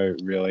I know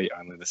really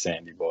only the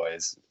Sandy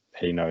boys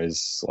he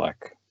knows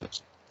like a lot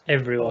of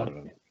Everyone.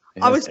 them.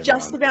 He I knows was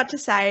just everyone. about to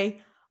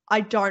say I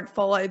don't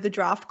follow the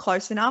draft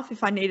close enough.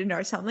 If I need to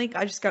know something,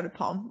 I just go to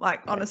Pom.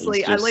 Like, Yeah, honestly,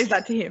 he's I leave just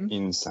that to him.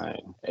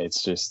 Insane.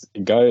 It's just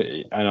go,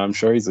 and I'm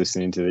sure he's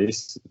listening to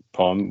this.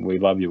 Pom, we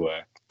love your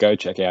work. Go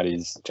check out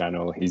his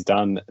channel. He's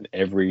done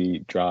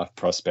every draft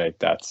prospect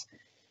that's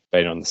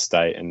been on the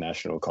state and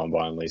national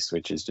combine list,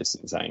 which is just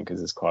insane because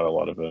there's quite a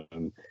lot of them,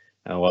 and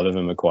a lot of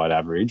them are quite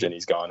average. And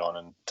he's going on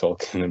and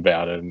talking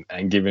about them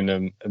and giving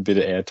them a bit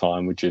of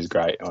airtime, which is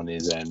great on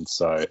his end.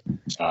 So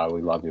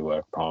we love your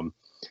work, Pom.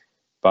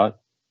 But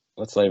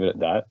let's leave it at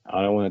that.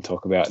 I don't want to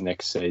talk about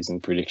next season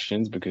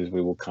predictions because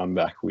we will come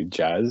back with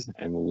Jazz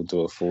and we will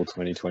do a full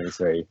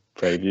 2023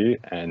 preview,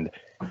 and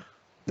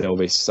there will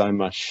be so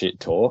much shit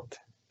talked.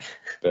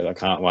 But I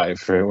can't wait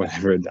for it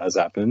whenever it does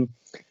happen.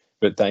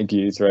 But thank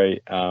you, three,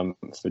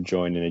 for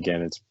joining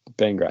again. It's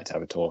been great to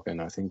have a talk,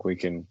 and I think we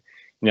can,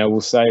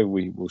 we'll say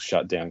we will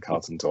shut down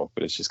Carlton Talk,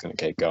 but it's just going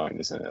to keep going,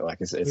 isn't it? Like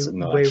it's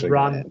not we actually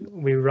run going to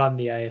end. we run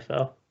the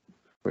AFL.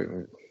 We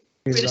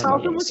We just run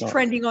Carlton not was stop.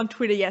 trending on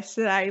Twitter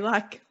yesterday.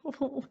 Like,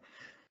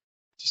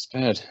 Just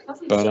bad.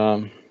 But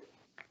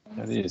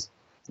that is.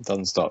 It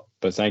doesn't stop.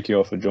 But thank you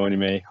all for joining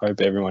me. Hope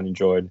everyone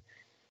enjoyed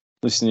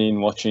listening,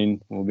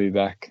 watching. We'll be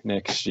back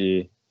next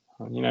year.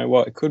 You know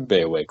what? It could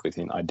be a week with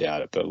him. I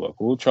doubt it. But look,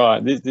 we'll try.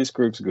 This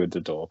group's good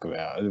to talk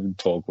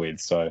with.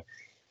 So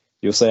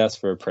you'll see us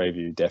for a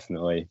preview,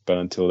 definitely. But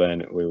until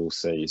then, we will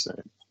see you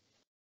soon.